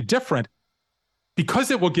totally different,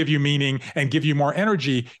 because it will give you meaning and give you more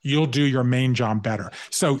energy, you'll do your main job better.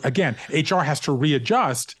 So again, HR has to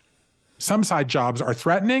readjust. Some side jobs are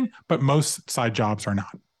threatening, but most side jobs are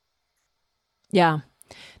not. Yeah.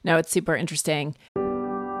 No, it's super interesting.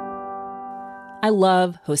 I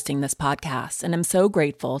love hosting this podcast, and I'm so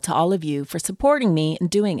grateful to all of you for supporting me in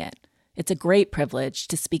doing it. It's a great privilege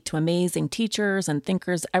to speak to amazing teachers and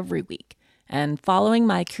thinkers every week, and following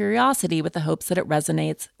my curiosity with the hopes that it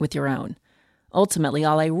resonates with your own. Ultimately,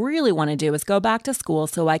 all I really want to do is go back to school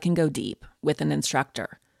so I can go deep with an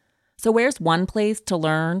instructor. So where's one place to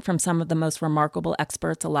learn from some of the most remarkable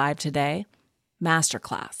experts alive today?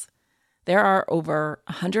 Masterclass. There are over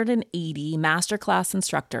 180 masterclass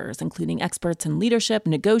instructors, including experts in leadership,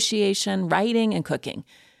 negotiation, writing, and cooking.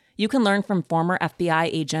 You can learn from former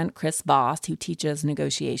FBI agent Chris Voss, who teaches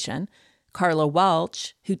negotiation, Carla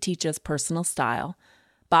Welch, who teaches personal style,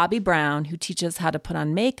 Bobby Brown, who teaches how to put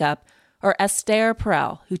on makeup, or Esther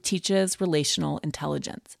Perel, who teaches relational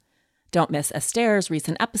intelligence. Don't miss Esther's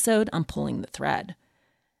recent episode on Pulling the Thread.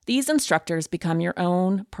 These instructors become your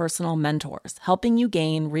own personal mentors, helping you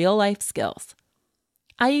gain real-life skills.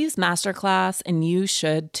 I use Masterclass, and you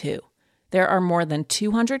should too. There are more than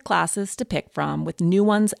 200 classes to pick from, with new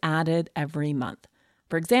ones added every month.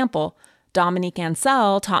 For example, Dominique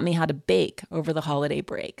Ansel taught me how to bake over the holiday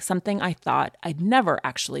break, something I thought I'd never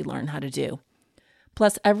actually learn how to do.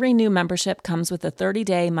 Plus, every new membership comes with a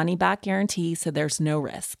 30-day money-back guarantee, so there's no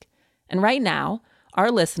risk. And right now, our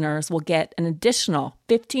listeners will get an additional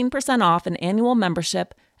 15% off an annual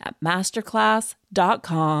membership at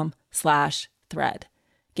masterclass.com/thread.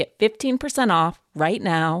 Get 15% off right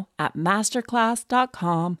now at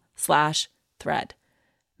masterclass.com/thread.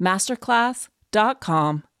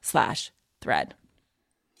 masterclass.com/thread.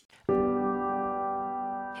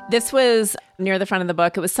 This was near the front of the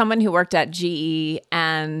book. It was someone who worked at GE,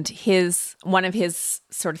 and one of his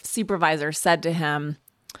sort of supervisors said to him,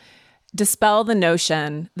 dispel the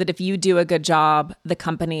notion that if you do a good job, the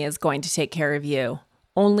company is going to take care of you.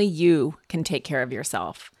 Only you can take care of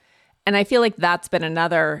yourself. And I feel like that's been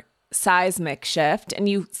another seismic shift. And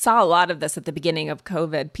you saw a lot of this at the beginning of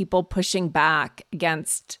COVID, people pushing back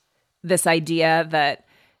against this idea that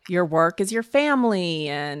your work is your family,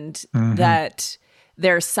 and that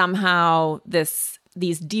there's somehow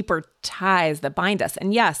these deeper ties that bind us.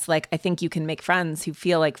 And yes, I think you can make friends who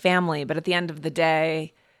feel like family, but at the end of the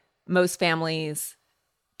day, most families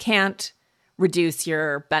can't reduce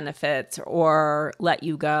your benefits or let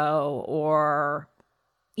you go or,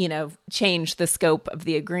 change the scope of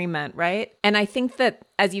the agreement, right? And I think that,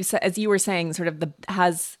 as you were saying, sort of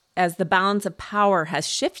as the balance of power has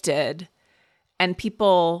shifted, and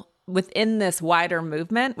people within this wider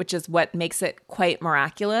movement, which is what makes it quite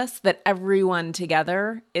miraculous, that everyone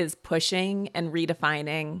together is pushing and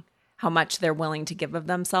redefining how much they're willing to give of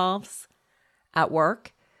themselves at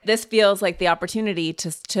work. This feels like the opportunity to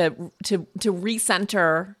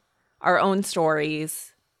recenter our own stories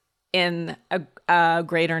in a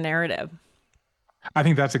greater narrative. I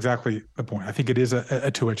think that's exactly the point. I think it is a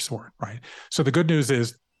two-edged sword, right? So the good news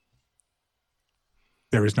is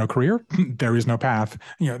there is no career, there is no path,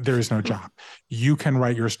 there is no job. You can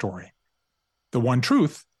write your story. The one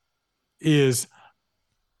truth is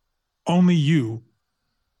only you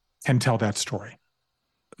can tell that story.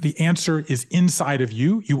 The answer is inside of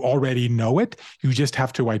you. You already know it. You just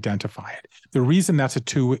have to identify it. The reason that's a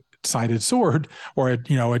two-sided sword, or a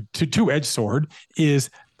two-edged sword, is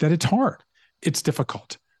that it's hard. It's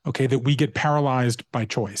difficult. Okay, that we get paralyzed by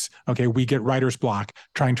choice. Okay, we get writer's block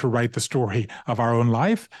trying to write the story of our own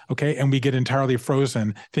life. Okay, and we get entirely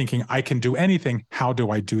frozen thinking, I can do anything. How do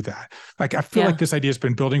I do that? I feel like this idea has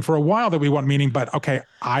been building for a while that we want meaning, but okay,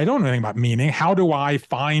 I don't know anything about meaning. How do I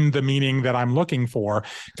find the meaning that I'm looking for,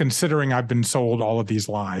 considering I've been sold all of these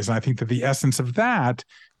lies? And I think that the essence of that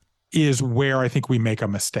is where I think we make a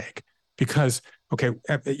mistake. Because, okay,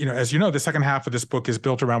 as you know, the second half of this book is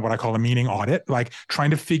built around what I call a meaning audit,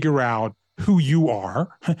 trying to figure out who you are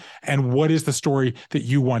and what is the story that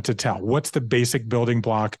you want to tell. What's the basic building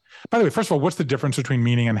block? By the way, first of all, what's the difference between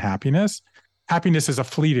meaning and happiness? Happiness is a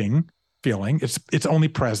fleeting feeling. It's only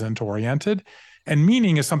present oriented. And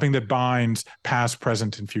meaning is something that binds past,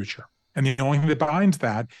 present, and future. And the only thing that binds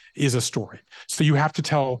that is a story. So you have to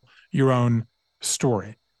tell your own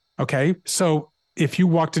story. Okay. So if you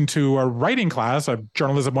walked into a writing class, a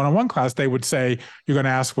journalism 101 class, they would say, you're going to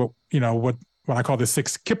ask what I call the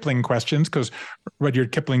 6 Kipling questions, because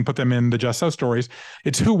Rudyard Kipling put them in the Just So stories.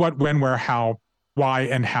 It's who, what, when, where, how, why,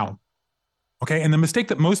 and how. Okay. And the mistake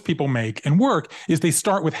that most people make in work is they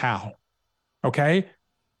start with how. Okay.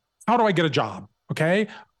 How do I get a job? Okay.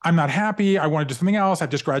 I'm not happy. I want to do something else. I've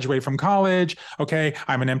just graduated from college. Okay.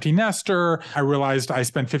 I'm an empty nester. I realized I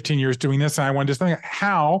spent 15 years doing this and I want to do something.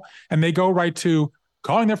 How? And they go right to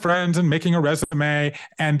calling their friends and making a resume.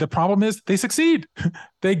 And the problem is they succeed.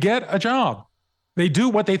 They get a job. They do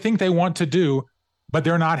what they think they want to do, but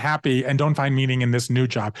they're not happy and don't find meaning in this new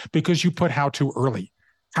job because you put how too early.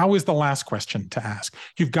 How is the last question to ask?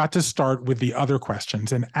 You've got to start with the other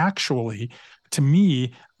questions. And actually, to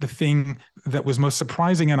me, the thing that was most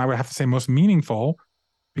surprising, and I would have to say most meaningful,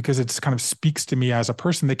 because it kind of speaks to me as a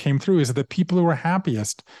person that came through, is that the people who are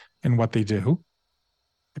happiest in what they do,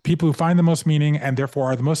 the people who find the most meaning and therefore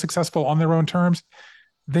are the most successful on their own terms,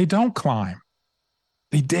 they don't climb.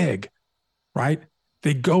 They dig, right?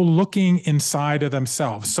 They go looking inside of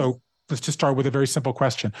themselves. So let's just start with a very simple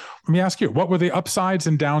question. Let me ask you, what were the upsides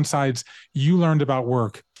and downsides you learned about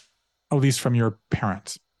work, at least from your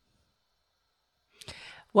parents?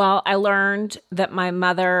 Well, I learned that my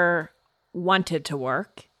mother wanted to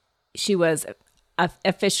work. She was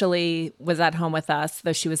officially was at home with us,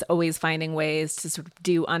 though she was always finding ways to sort of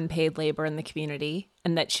do unpaid labor in the community,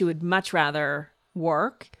 and that she would much rather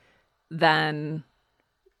work than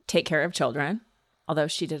take care of children, although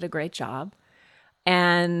she did a great job.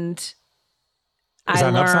 And is that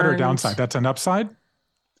an upside or a downside? That's an upside?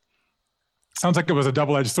 Sounds like it was a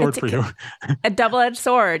double-edged sword for you. A double-edged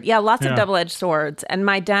sword. Yeah, lots of double-edged swords. And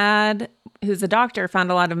my dad, who's a doctor,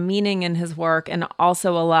 found a lot of meaning in his work and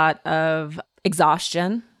also a lot of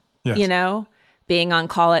exhaustion, being on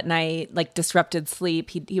call at night, like disrupted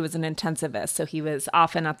sleep. He was an intensivist, so he was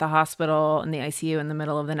often at the hospital in the ICU in the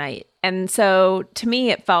middle of the night. And so to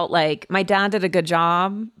me, it felt like my dad did a good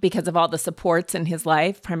job because of all the supports in his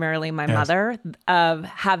life, primarily my mother, of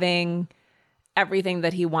having everything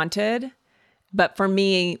that he wanted. But for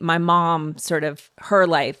me, my mom, sort of her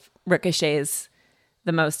life ricochets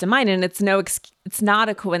the most in mine. And it's not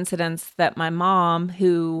a coincidence that my mom,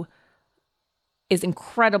 who is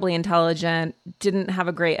incredibly intelligent, didn't have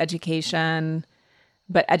a great education,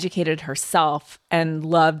 but educated herself and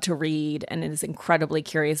loved to read and is incredibly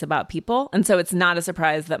curious about people. And so it's not a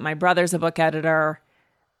surprise that my brother's a book editor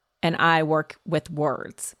and I work with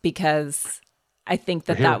words, because I think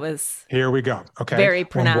that was here we go. Okay. Very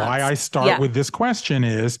pronounced. Well, why I start with this question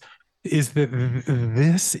is that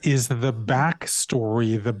this is the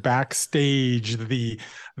backstory, the backstage, the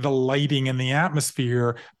lighting and the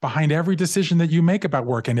atmosphere behind every decision that you make about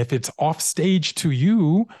work. And if it's off stage to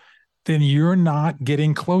you, then you're not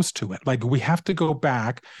getting close to it. Like, we have to go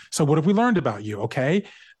back. So what have we learned about you? Okay.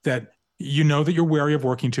 That you know that you're wary of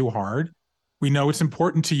working too hard. We know it's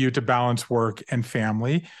important to you to balance work and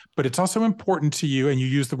family, but it's also important to you, and you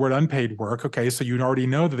use the word unpaid work, okay? So you already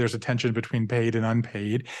know that there's a tension between paid and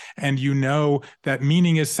unpaid, and you know that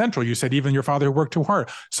meaning is central. You said even your father who worked too hard.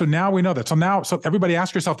 So now we know that. So everybody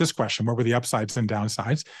ask yourself this question: what were the upsides and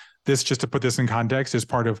downsides? This, just to put this in context, is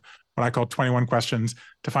part of what I call 21 questions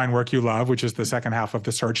to find work you love, which is the second half of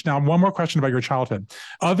the search. Now, one more question about your childhood.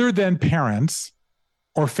 Other than parents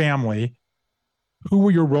or family, who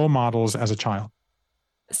were your role models as a child?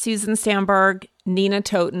 Susan Stamberg, Nina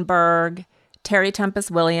Totenberg, Terry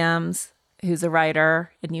Tempest Williams, who's a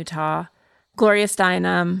writer in Utah, Gloria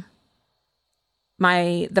Steinem,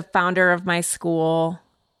 the founder of my school.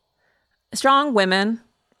 Strong women,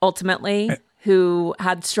 ultimately, who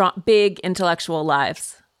had strong, big intellectual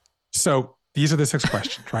lives. So these are the 6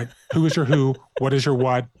 questions, right? Who is your who? What is your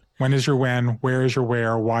what? When is your when? Where is your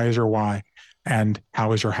where? Why is your why? And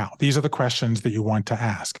how is your how? These are the questions that you want to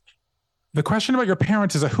ask. The question about your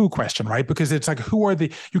parents is a who question, right? Because it's like,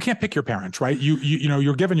 you can't pick your parents, right?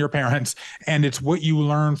 You're given your parents, and it's what you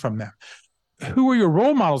learn from them. Who are your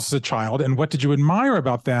role models as a child, and what did you admire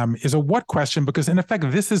about them is a what question, because in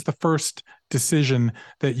effect, this is the first decision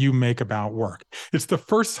that you make about work. It's the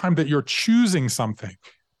first time that you're choosing something.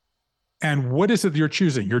 And what is it that you're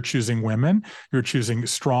choosing? You're choosing women. You're choosing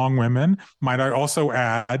strong women. Might I also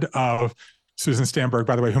add of Susan Stamberg,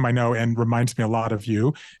 by the way, whom I know and reminds me a lot of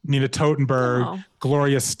you, Nina Totenberg,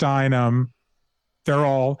 Gloria Steinem. They're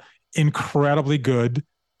all incredibly good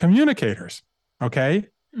communicators, okay?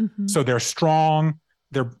 Mm-hmm. So they're strong,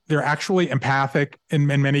 They're actually empathic in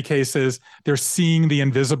many cases. They're seeing the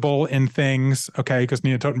invisible in things, okay? Because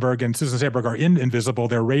Nina Totenberg and Susan Saberg are invisible.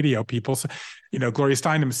 They're radio people. So, Gloria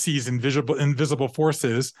Steinem sees invisible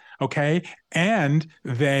forces, okay? And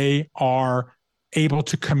they are able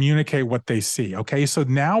to communicate what they see, okay? So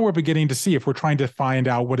now we're beginning to see, if we're trying to find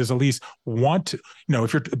out what does Elise want to,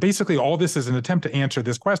 if you're basically, all this is an attempt to answer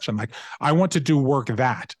this question, like, I want to do work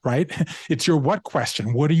that, right? It's your what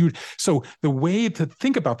question. So the way to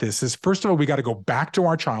think about this is, first of all, we got to go back to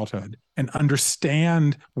our childhood and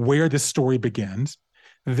understand where this story begins.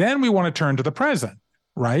 Then we want to turn to the present,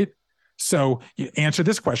 right? So you answer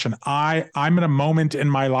this question. I'm in a moment in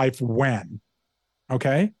my life when,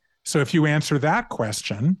 okay? So if you answer that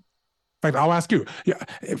question, like, I'll ask you,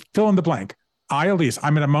 fill in the blank. Elise,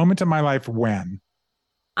 I'm in a moment in my life when.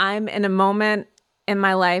 I'm in a moment in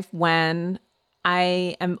my life when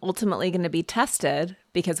I am ultimately going to be tested,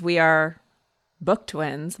 because we are book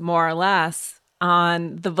twins, more or less,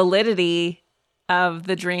 on the validity of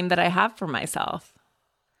the dream that I have for myself.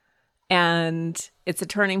 And it's a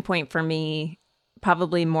turning point for me,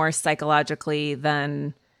 probably more psychologically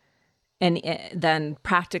than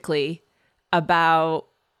practically, about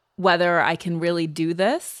whether I can really do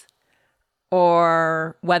this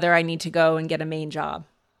or whether I need to go and get a main job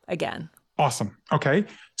again. Awesome. Okay.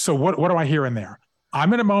 So what do I hear in there?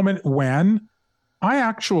 I'm in a moment when I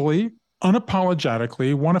actually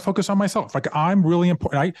unapologetically want to focus on myself. Like, I'm really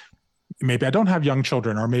important. Maybe I don't have young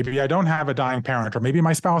children, or maybe I don't have a dying parent, or maybe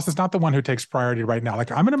my spouse is not the one who takes priority right now.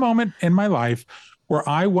 Like, I'm in a moment in my life where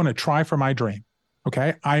I want to try for my dream.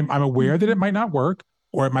 Okay. I'm aware that it might not work,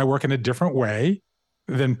 or it might work in a different way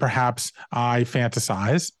than perhaps I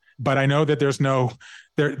fantasize, but I know that there's no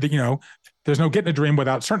getting a dream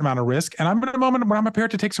without a certain amount of risk. And I'm in a moment where I'm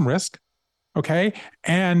prepared to take some risk. Okay.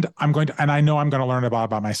 And I know I'm going to learn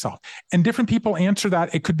about myself. And different people answer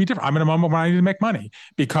that. It could be different. I'm in a moment when I need to make money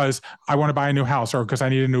because I want to buy a new house, or because I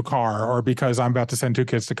need a new car, or because I'm about to send 2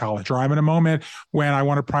 kids to college, or I'm in a moment when I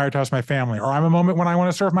want to prioritize my family, or I'm in a moment when I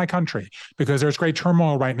want to serve my country because there's great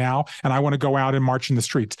turmoil right now and I want to go out and march in the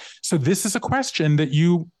streets. So this is a question that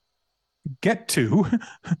you get to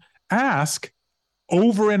ask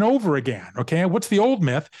over and over again. Okay. What's the old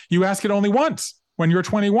myth? You ask it only once when you're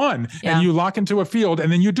 21 and you lock into a field,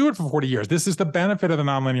 and then you do it for 40 years. This is the benefit of the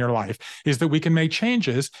nonlinear life, is that we can make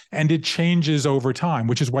changes, and it changes over time,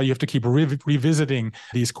 which is why you have to keep revisiting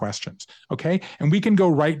these questions. Okay. And we can go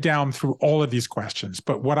right down through all of these questions.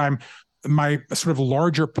 But my sort of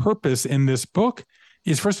larger purpose in this book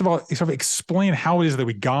is, first of all, sort of explain how it is that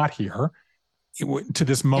we got here to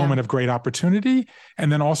this moment of great opportunity.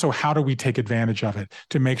 And then also, how do we take advantage of it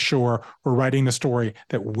to make sure we're writing the story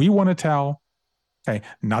that we want to tell? Okay.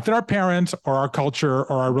 Not that our parents or our culture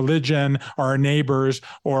or our religion or our neighbors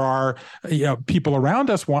or our people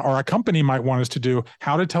around us want, or our company might want us to do.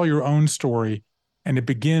 How to tell your own story. And it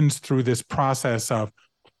begins through this process of,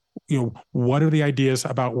 what are the ideas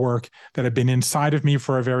about work that have been inside of me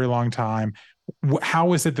for a very long time?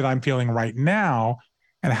 How is it that I'm feeling right now?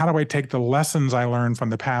 And how do I take the lessons I learned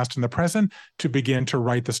from the past and the present to begin to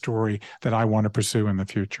write the story that I want to pursue in the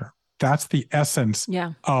future? That's the essence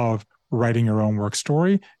of writing your own work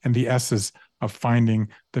story, and the essence of finding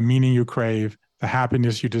the meaning you crave, the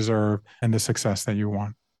happiness you deserve, and the success that you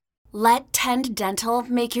want. Let Tend Dental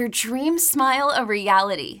make your dream smile a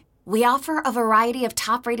reality. We offer a variety of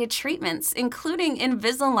top-rated treatments, including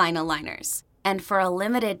Invisalign aligners. And for a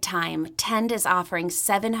limited time, Tend is offering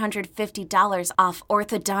 $750 off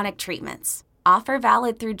orthodontic treatments. Offer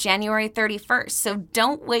valid through January 31st, so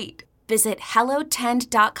don't wait. Visit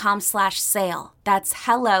hellotend.com/sale. That's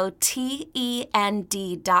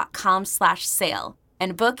hellotend.com/sale.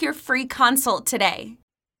 And book your free consult today.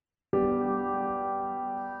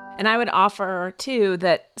 And I would offer, too,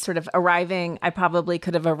 that sort of I probably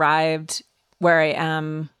could have arrived where I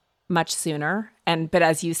am much sooner. But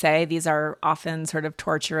as you say, these are often sort of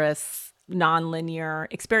torturous, nonlinear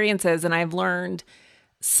experiences. And I've learned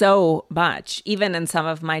so much, even in some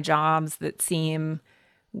of my jobs that seem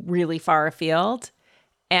really far afield.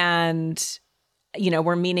 And,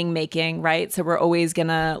 we're meaning making, right? So we're always going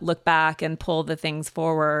to look back and pull the things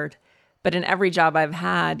forward. But in every job I've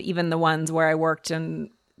had, even the ones where I worked and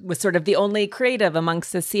was sort of the only creative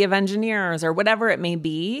amongst a sea of engineers or whatever it may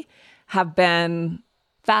be, have been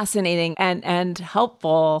fascinating and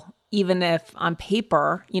helpful, even if on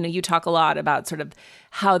paper, you talk a lot about sort of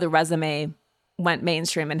how the resume went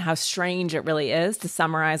mainstream and how strange it really is to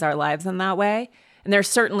summarize our lives in that way. And there's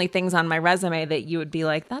certainly things on my resume that you would be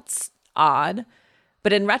like, that's odd.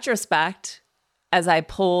 But in retrospect, as I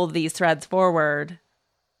pull these threads forward,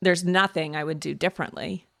 there's nothing I would do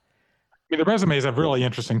differently. mean, the resume is a really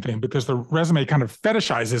interesting thing because the resume kind of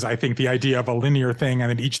fetishizes, I think, the idea of a linear thing and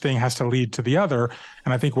that each thing has to lead to the other.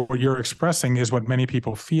 And I think what you're expressing is what many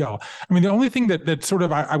people feel. I mean, the only thing that sort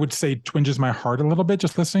of, I would say, twinges my heart a little bit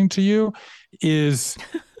just listening to you is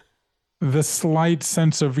the slight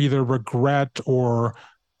sense of either regret or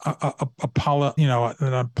an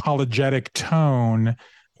apologetic tone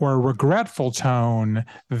or a regretful tone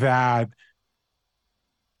that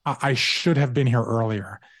I should have been here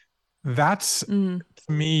earlier. That's, to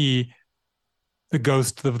me, the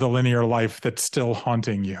ghost of the linear life that's still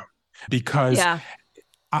haunting you. Because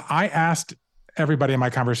I asked everybody in my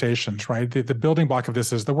conversations, right? The building block of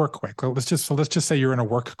this is the work quake. Let's just say you're in a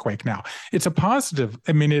work quake now. It's a positive.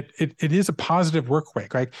 I mean, it is a positive work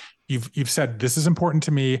quake, right? You've said, this is important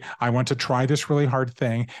to me. I want to try this really hard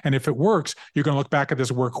thing. And if it works, you're going to look back at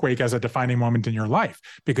this work quake as a defining moment in your life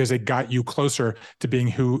because it got you closer to being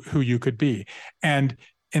who you could be. And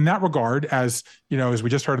in that regard, as you know, as we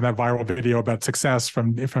just heard in that viral video about success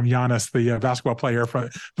from Giannis, the basketball player from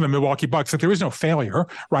the Milwaukee Bucks, that there is no failure,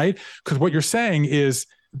 right? Because what you're saying is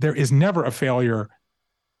there is never a failure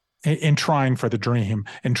in trying for the dream,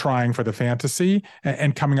 in trying for the fantasy,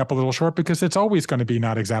 and coming up a little short because it's always going to be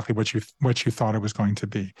not exactly what you thought it was going to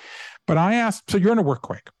be. But I asked, so you're in a work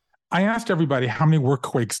quake. I asked everybody, how many work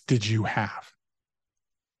quakes did you have?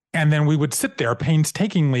 And then we would sit there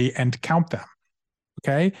painstakingly and count them.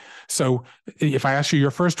 Okay. So if I ask you your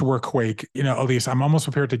first work quake, Elise, I'm almost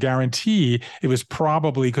prepared to guarantee it was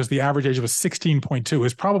probably, because the average age was 16.2, it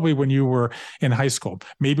was probably when you were in high school.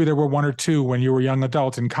 Maybe there were one or two when you were a young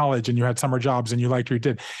adult in college and you had summer jobs and you liked what you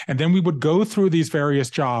did. And then we would go through these various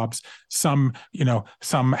jobs. Some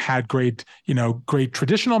had great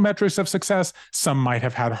traditional metrics of success. Some might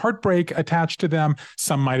have had heartbreak attached to them.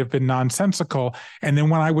 Some might have been nonsensical. And then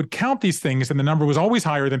when I would count these things and the number was always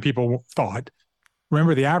higher than people thought,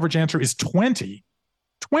 remember, the average answer is 20.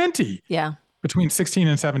 20. Yeah. Between 16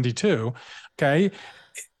 and 72. Okay.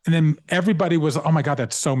 And then everybody was, oh my God,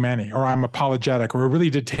 that's so many, or I'm apologetic, or it really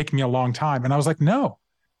did take me a long time. And I was like, no,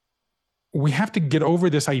 we have to get over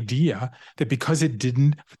this idea that because it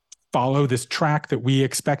didn't follow this track that we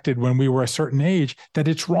expected when we were a certain age, that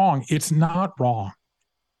it's wrong. It's not wrong.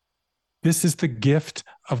 This is the gift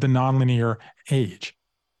of the nonlinear age,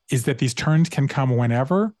 is that these turns can come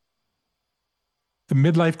whenever. The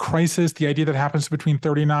midlife crisis, the idea that happens between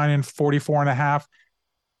 39 and 44 and a half,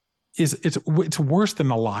 it's worse than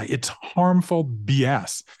a lie. It's harmful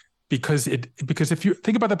BS because if you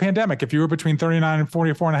think about the pandemic, if you were between 39 and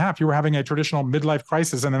 44 and a half, you were having a traditional midlife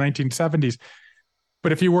crisis in the 1970s.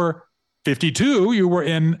 But if you were 52, you were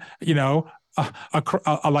in,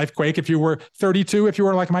 a life quake. If you were 32, if you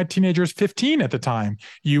were like my teenagers, 15 at the time,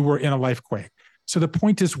 you were in a life quake. So the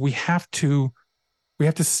point is we have to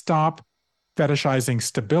stop fetishizing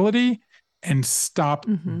stability and stop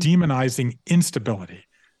demonizing instability.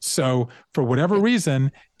 So for whatever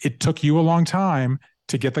reason, it took you a long time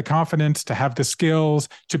to get the confidence, to have the skills,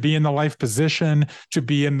 to be in the life position, to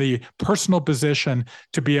be in the personal position,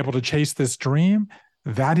 to be able to chase this dream.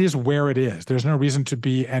 That is where it is. There's no reason to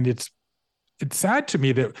be. And it's sad to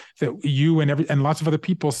me that you and lots of other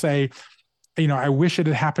people say, I wish it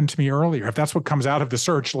had happened to me earlier. If that's what comes out of the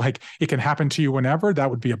search, like it can happen to you whenever, that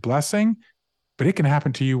would be a blessing. But it can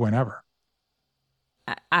happen to you whenever.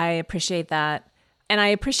 I appreciate that. And I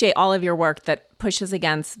appreciate all of your work that pushes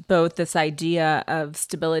against both this idea of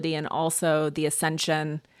stability and also the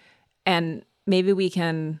ascension. And maybe we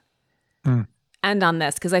can end on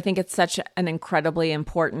this because I think it's such an incredibly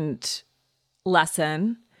important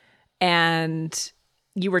lesson. And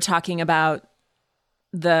you were talking about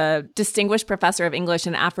the distinguished professor of English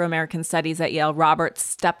and Afro-American Studies at Yale, Robert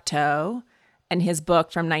Steptoe, and his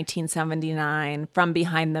book from 1979, From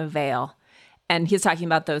Behind the Veil. And he's talking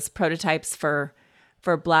about those prototypes for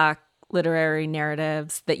Black literary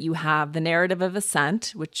narratives, that you have the narrative of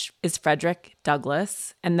ascent, which is Frederick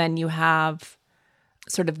Douglass, and then you have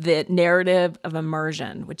sort of the narrative of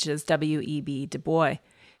immersion, which is W.E.B. Du Bois.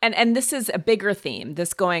 And this is a bigger theme,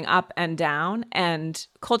 this going up and down, and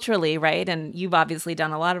culturally, right? And you've obviously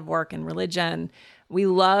done a lot of work in religion. We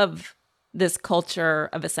love this culture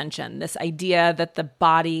of ascension, this idea that the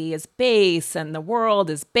body is base and the world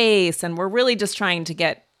is base, and we're really just trying to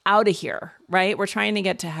get out of here, right? We're trying to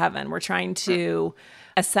get to heaven. We're trying to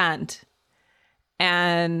ascend.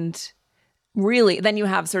 And really, then you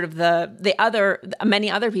have sort of many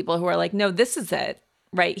other people who are like, no, this is it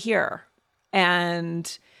right here.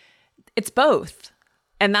 And it's both.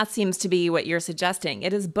 And that seems to be what you're suggesting.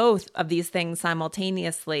 It is both of these things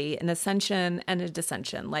simultaneously, an ascension and a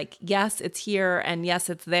descension. Like, yes, it's here and yes,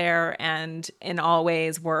 it's there. And in all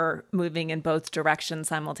ways, we're moving in both directions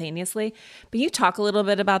simultaneously. But you talk a little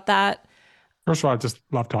bit about that. First of all, I just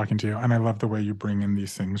love talking to you. And I love the way you bring in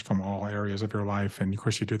these things from all areas of your life. And of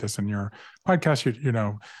course, you do this in your podcast,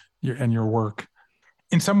 and your work.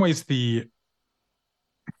 In some ways, the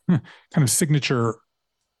kind of signature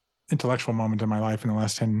intellectual moment in my life in the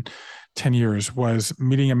last 10 years was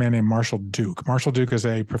meeting a man named Marshall Duke. Marshall Duke is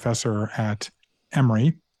a professor at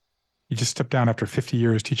Emory. He just stepped down after 50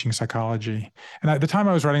 years teaching psychology. And at the time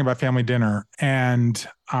I was writing about family dinner, and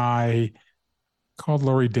I called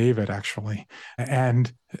Lori David, actually, and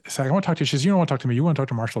said, I want to talk to you. She says, you don't want to talk to me. You want to talk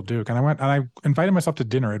to Marshall Duke. And I went and I invited myself to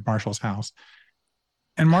dinner at Marshall's house.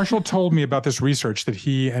 And Marshall told me about this research that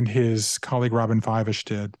he and his colleague Robin Fivish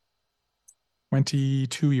did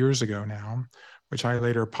 22 years ago now, which I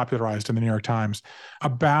later popularized in the New York Times,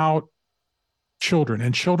 about children.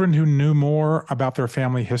 And children who knew more about their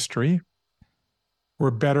family history were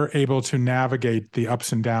better able to navigate the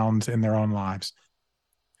ups and downs in their own lives.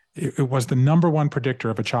 It was the number one predictor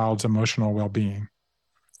of a child's emotional well-being.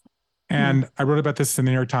 And I wrote about this in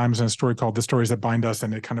the New York Times in a story called The Stories That Bind Us,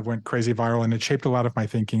 and it kind of went crazy viral, and it shaped a lot of my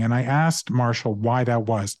thinking. And I asked Marshall why that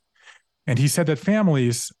was. And he said that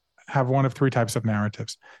families have one of three types of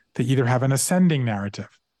narratives. They either have an ascending narrative.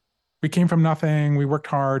 We came from nothing, we worked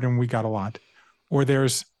hard, and we got a lot. Or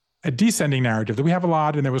there's a descending narrative that we have a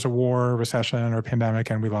lot, and there was a war, a recession, or a pandemic,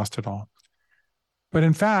 and we lost it all. But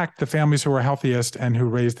in fact, the families who are healthiest and who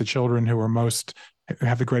raise the children who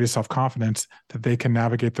have the greatest self-confidence that they can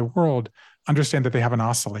navigate the world, understand that they have an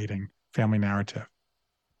oscillating family narrative.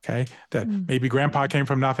 Okay, that maybe grandpa came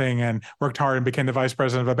from nothing and worked hard and became the vice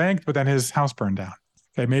president of a bank, but then his house burned down.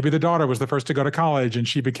 Okay, maybe the daughter was the first to go to college and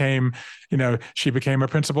she became a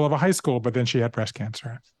principal of a high school, but then she had breast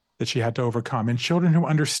cancer that she had to overcome. And children who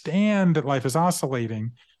understand that life is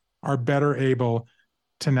oscillating are better able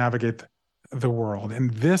to navigate the world.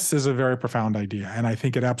 And this is a very profound idea. And I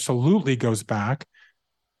think it absolutely goes back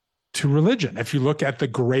to religion. If you look at the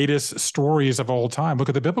greatest stories of all time, look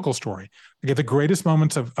at the biblical story. Look at the greatest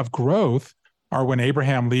moments of growth are when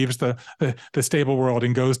Abraham leaves the stable world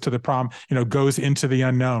and goes to the goes into the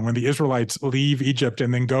unknown, when the Israelites leave Egypt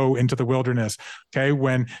and then go into the wilderness. Okay,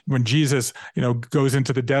 when Jesus, goes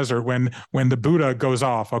into the desert, when the Buddha goes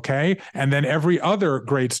off, okay? And then every other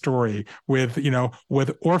great story with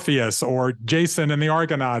Orpheus or Jason and the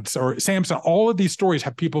Argonauts or Samson, all of these stories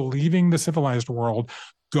have people leaving the civilized world,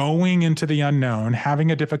 going into the unknown,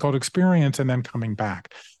 having a difficult experience, and then coming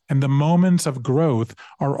back. And the moments of growth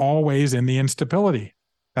are always in the instability.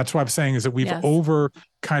 That's what I'm saying, is that we've over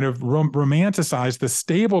kind of romanticized the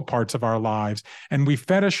stable parts of our lives, and we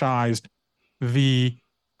fetishized the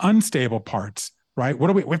unstable parts, right?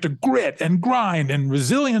 We have to grit and grind and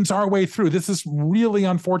resilience our way through. This is really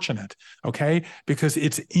unfortunate, okay? Because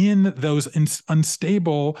it's in those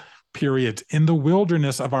unstable periods, in the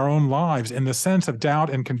wilderness of our own lives, in the sense of doubt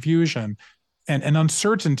and confusion and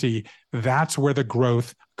uncertainty, that's where the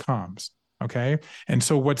growth comes, okay? And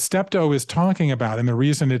so what Steptoe is talking about, and the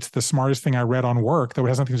reason it's the smartest thing I read on work, though it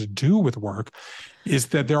has nothing to do with work, is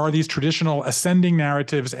that there are these traditional ascending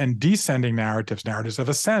narratives and descending narratives of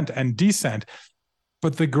ascent and descent,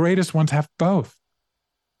 but the greatest ones have both.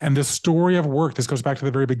 And the story of work, this goes back to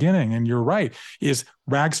the very beginning, and you're right, is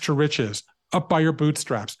rags to riches, up by your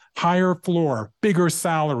bootstraps, higher floor, bigger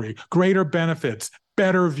salary, greater benefits,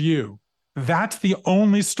 better view. That's the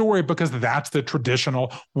only story, because that's the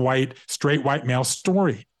traditional straight white male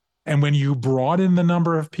story. And when you broaden the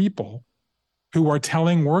number of people who are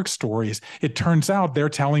telling work stories, it turns out they're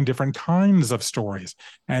telling different kinds of stories.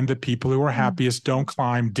 And the people who are happiest don't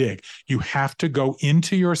climb, dig. You have to go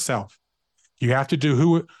into yourself. You have to do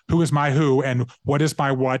who is my who, and what is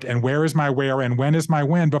my what, and where is my where, and when is my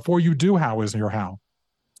when, before you do how is your how.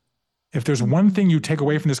 If there's one thing you take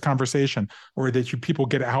away from this conversation, or that people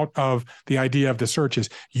get out of the idea of the search, is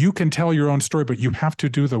you can tell your own story, but you have to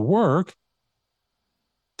do the work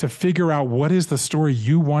to figure out what is the story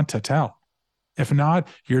you want to tell. If not,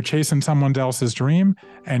 you're chasing someone else's dream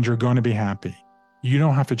and you're going to be happy. You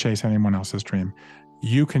don't have to chase anyone else's dream.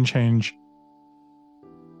 You can change.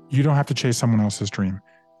 You don't have to chase someone else's dream.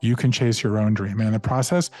 You can chase your own dream. And in the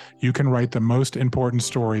process, you can write the most important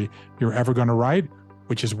story you're ever going to write,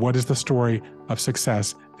 which is, what is the story of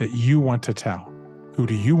success that you want to tell? Who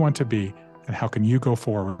do you want to be? And how can you go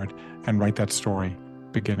forward and write that story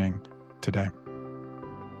beginning today?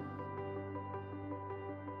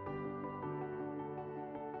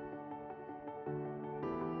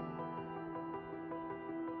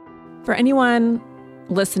 For anyone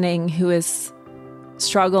listening who is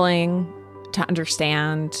struggling to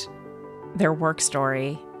understand their work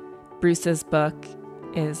story, Bruce's book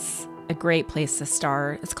is a great place to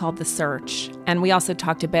start. It's called The Search. And we also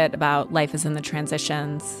talked a bit about Life is in the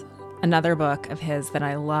Transitions, another book of his that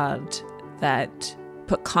I loved that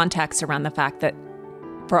put context around the fact that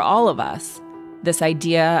for all of us, this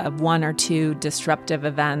idea of one or two disruptive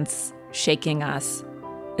events shaking us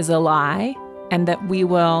is a lie, and that we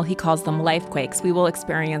will, he calls them life quakes, we will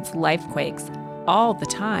experience life quakes all the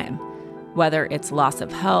time, whether it's loss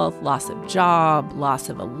of health, loss of job, loss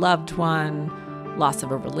of a loved one, loss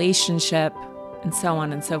of a relationship, and so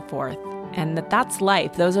on and so forth. And that's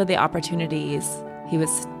life. Those are the opportunities. He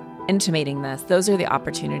was intimating this. Those are the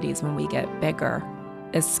opportunities when we get bigger,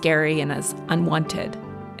 as scary and as unwanted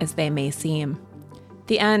as they may seem. At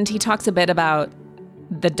the end, he talks a bit about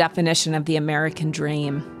the definition of the American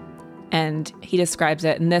dream, and he describes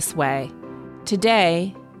it in this way.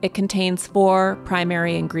 Today, it contains 4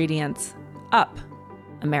 primary ingredients. Up.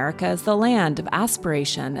 America is the land of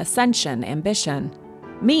aspiration, ascension, ambition.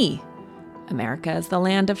 Me. America is the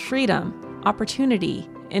land of freedom, opportunity,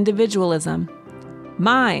 individualism.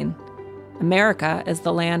 Mine. America is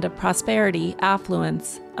the land of prosperity,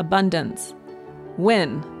 affluence, abundance.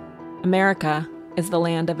 Win. America is the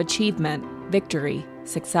land of achievement, victory,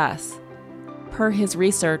 success. Per his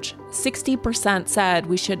research, 60% said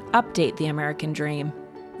we should update the American dream.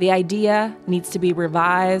 The idea needs to be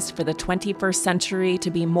revised for the 21st century to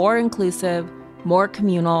be more inclusive, more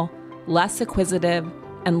communal, less acquisitive,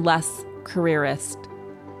 and less careerist.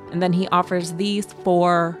 And then he offers these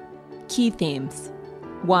 4 key themes.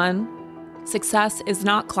 1, success is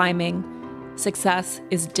not climbing, success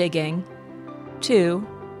is digging. 2,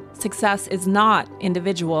 success is not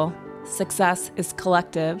individual, success is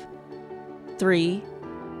collective. 3,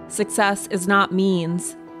 success is not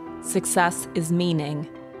means, success is meaning.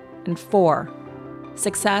 And 4,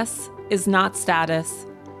 success is not status,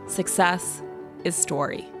 success is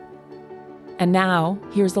story. And now,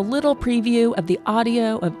 here's a little preview of the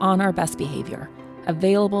audio of On Our Best Behavior,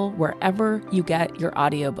 available wherever you get your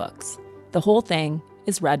audiobooks. The whole thing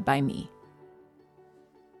is read by me.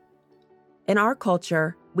 In our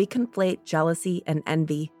culture, we conflate jealousy and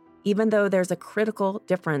envy, even though there's a critical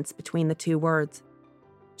difference between the two words.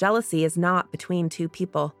 Jealousy is not between two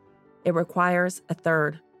people. It requires a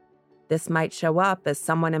third. This might show up as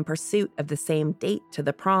someone in pursuit of the same date to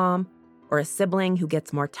the prom, or a sibling who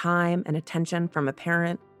gets more time and attention from a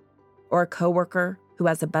parent, or a coworker who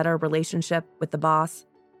has a better relationship with the boss.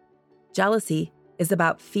 Jealousy is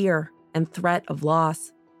about fear and threat of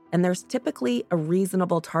loss, and there's typically a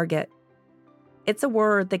reasonable target. It's a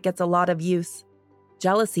word that gets a lot of use.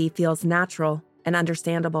 Jealousy feels natural and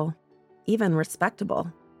understandable, even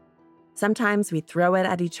respectable. Sometimes we throw it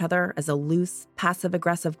at each other as a loose,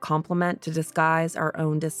 passive-aggressive compliment to disguise our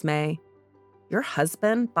own dismay. Your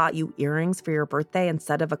husband bought you earrings for your birthday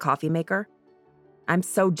instead of a coffee maker? I'm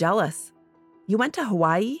so jealous. You went to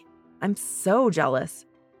Hawaii? I'm so jealous.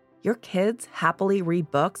 Your kids happily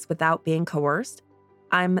read books without being coerced?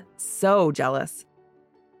 I'm so jealous.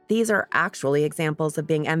 These are actually examples of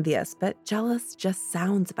being envious, but jealous just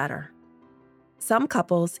sounds better. Some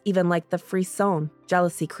couples even like the frisson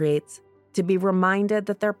jealousy creates, to be reminded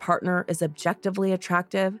that their partner is objectively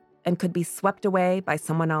attractive and could be swept away by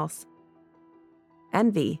someone else.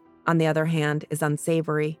 Envy, on the other hand, is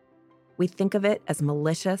unsavory. We think of it as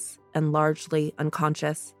malicious and largely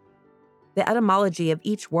unconscious. The etymology of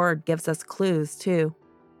each word gives us clues, too.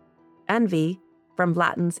 Envy, from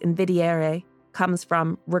Latin's invidiare, comes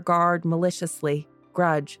from regard maliciously,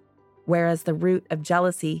 grudge, whereas the root of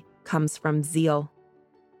jealousy comes from zeal.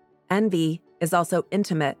 Envy is also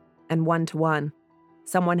intimate and one-to-one.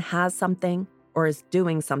 Someone has something or is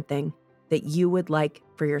doing something that you would like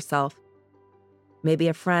for yourself. Maybe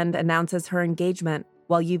a friend announces her engagement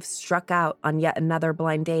while you've struck out on yet another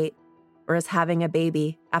blind date, or is having a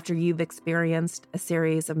baby after you've experienced a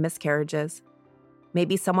series of miscarriages.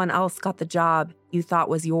 Maybe someone else got the job you thought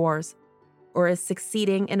was yours, or is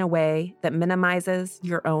succeeding in a way that minimizes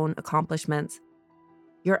your own accomplishments.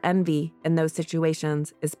 Your envy in those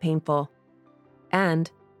situations is painful.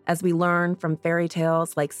 And, as we learn from fairy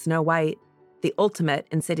tales like Snow White, the ultimate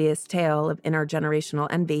insidious tale of intergenerational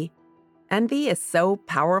envy, envy is so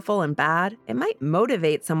powerful and bad, it might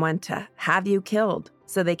motivate someone to have you killed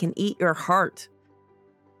so they can eat your heart.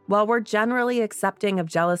 While we're generally accepting of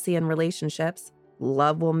jealousy in relationships,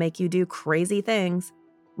 love will make you do crazy things,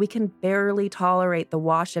 we can barely tolerate the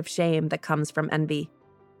wash of shame that comes from envy.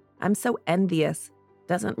 I'm so envious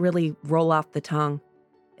doesn't really roll off the tongue.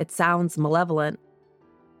 It sounds malevolent.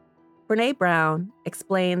 Brené Brown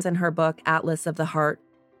explains in her book Atlas of the Heart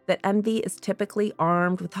that envy is typically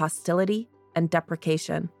armed with hostility and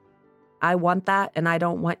deprecation. I want that, and I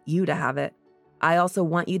don't want you to have it. I also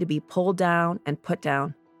want you to be pulled down and put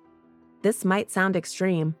down. This might sound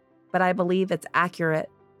extreme, but I believe it's accurate.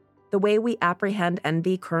 The way we apprehend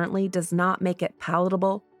envy currently does not make it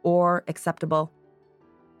palatable or acceptable.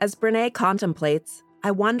 As Brené contemplates,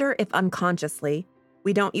 I wonder if unconsciously,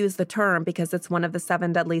 we don't use the term because it's one of the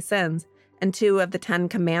 7 deadly sins, and 2 of the 10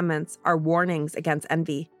 commandments are warnings against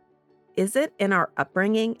envy. Is it in our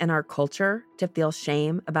upbringing and our culture to feel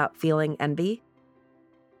shame about feeling envy?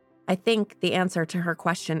 I think the answer to her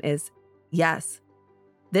question is yes.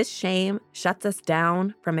 This shame shuts us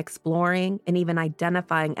down from exploring and even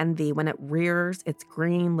identifying envy when it rears its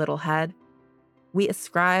green little head. We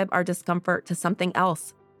ascribe our discomfort to something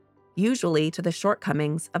else, usually to the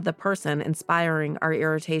shortcomings of the person inspiring our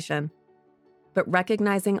irritation. But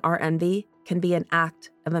recognizing our envy can be an act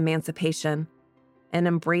of emancipation, and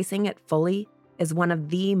embracing it fully is one of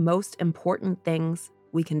the most important things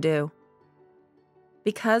we can do.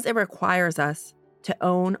 Because it requires us to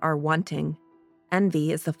own our wanting,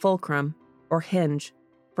 envy is the fulcrum or hinge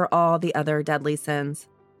for all the other deadly sins.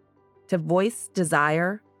 To voice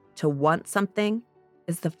desire, to want something,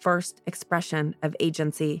 is the first expression of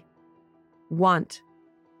agency. Want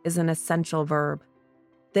is an essential verb.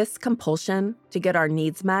 This compulsion to get our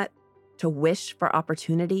needs met, to wish for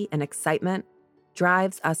opportunity and excitement,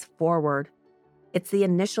 drives us forward. It's the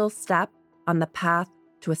initial step on the path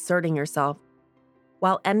to asserting yourself.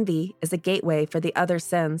 While envy is a gateway for the other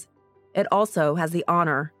sins, it also has the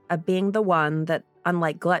honor of being the one that,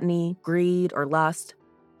 unlike gluttony, greed, or lust,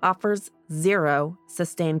 offers 0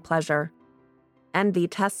 sustained pleasure. Envy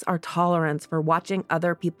tests our tolerance for watching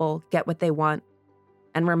other people get what they want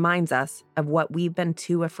and reminds us of what we've been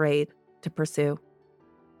too afraid to pursue.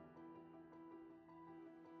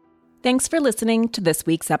 Thanks for listening to this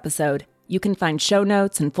week's episode. You can find show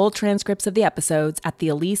notes and full transcripts of the episodes at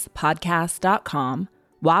theelisepodcast.com.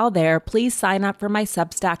 While there, please sign up for my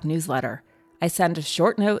Substack newsletter. I send a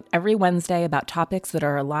short note every Wednesday about topics that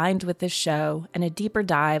are aligned with this show and a deeper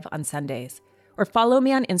dive on Sundays. Or follow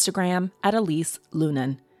me on Instagram at Elise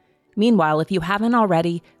Lunan. Meanwhile, if you haven't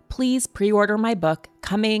already, please pre-order my book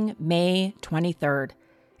coming May 23rd.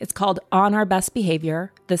 It's called On Our Best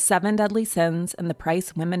Behavior, The 7 Deadly Sins and the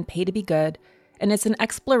Price Women Pay to Be Good, and it's an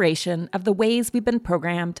exploration of the ways we've been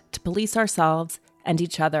programmed to police ourselves and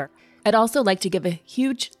each other. I'd also like to give a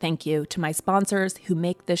huge thank you to my sponsors who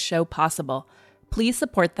make this show possible. Please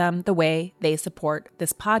support them the way they support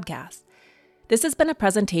this podcast. This has been a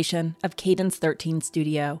presentation of Cadence 13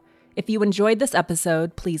 Studio. If you enjoyed this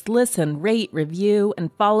episode, please listen, rate, review, and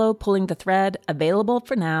follow Pulling the Thread, available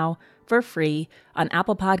for now for free on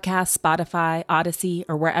Apple Podcasts, Spotify, Odyssey,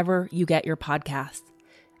 or wherever you get your podcasts.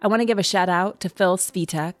 I want to give a shout out to Phil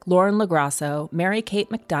Svitek, Lauren LaGrasso, Mary Kate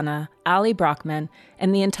McDonough, Ali Brockman,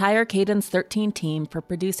 and the entire Cadence 13 team for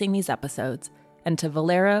producing these episodes, and to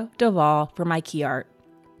Valero Doval for my key art.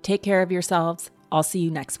 Take care of yourselves. I'll see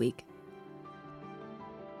you next week.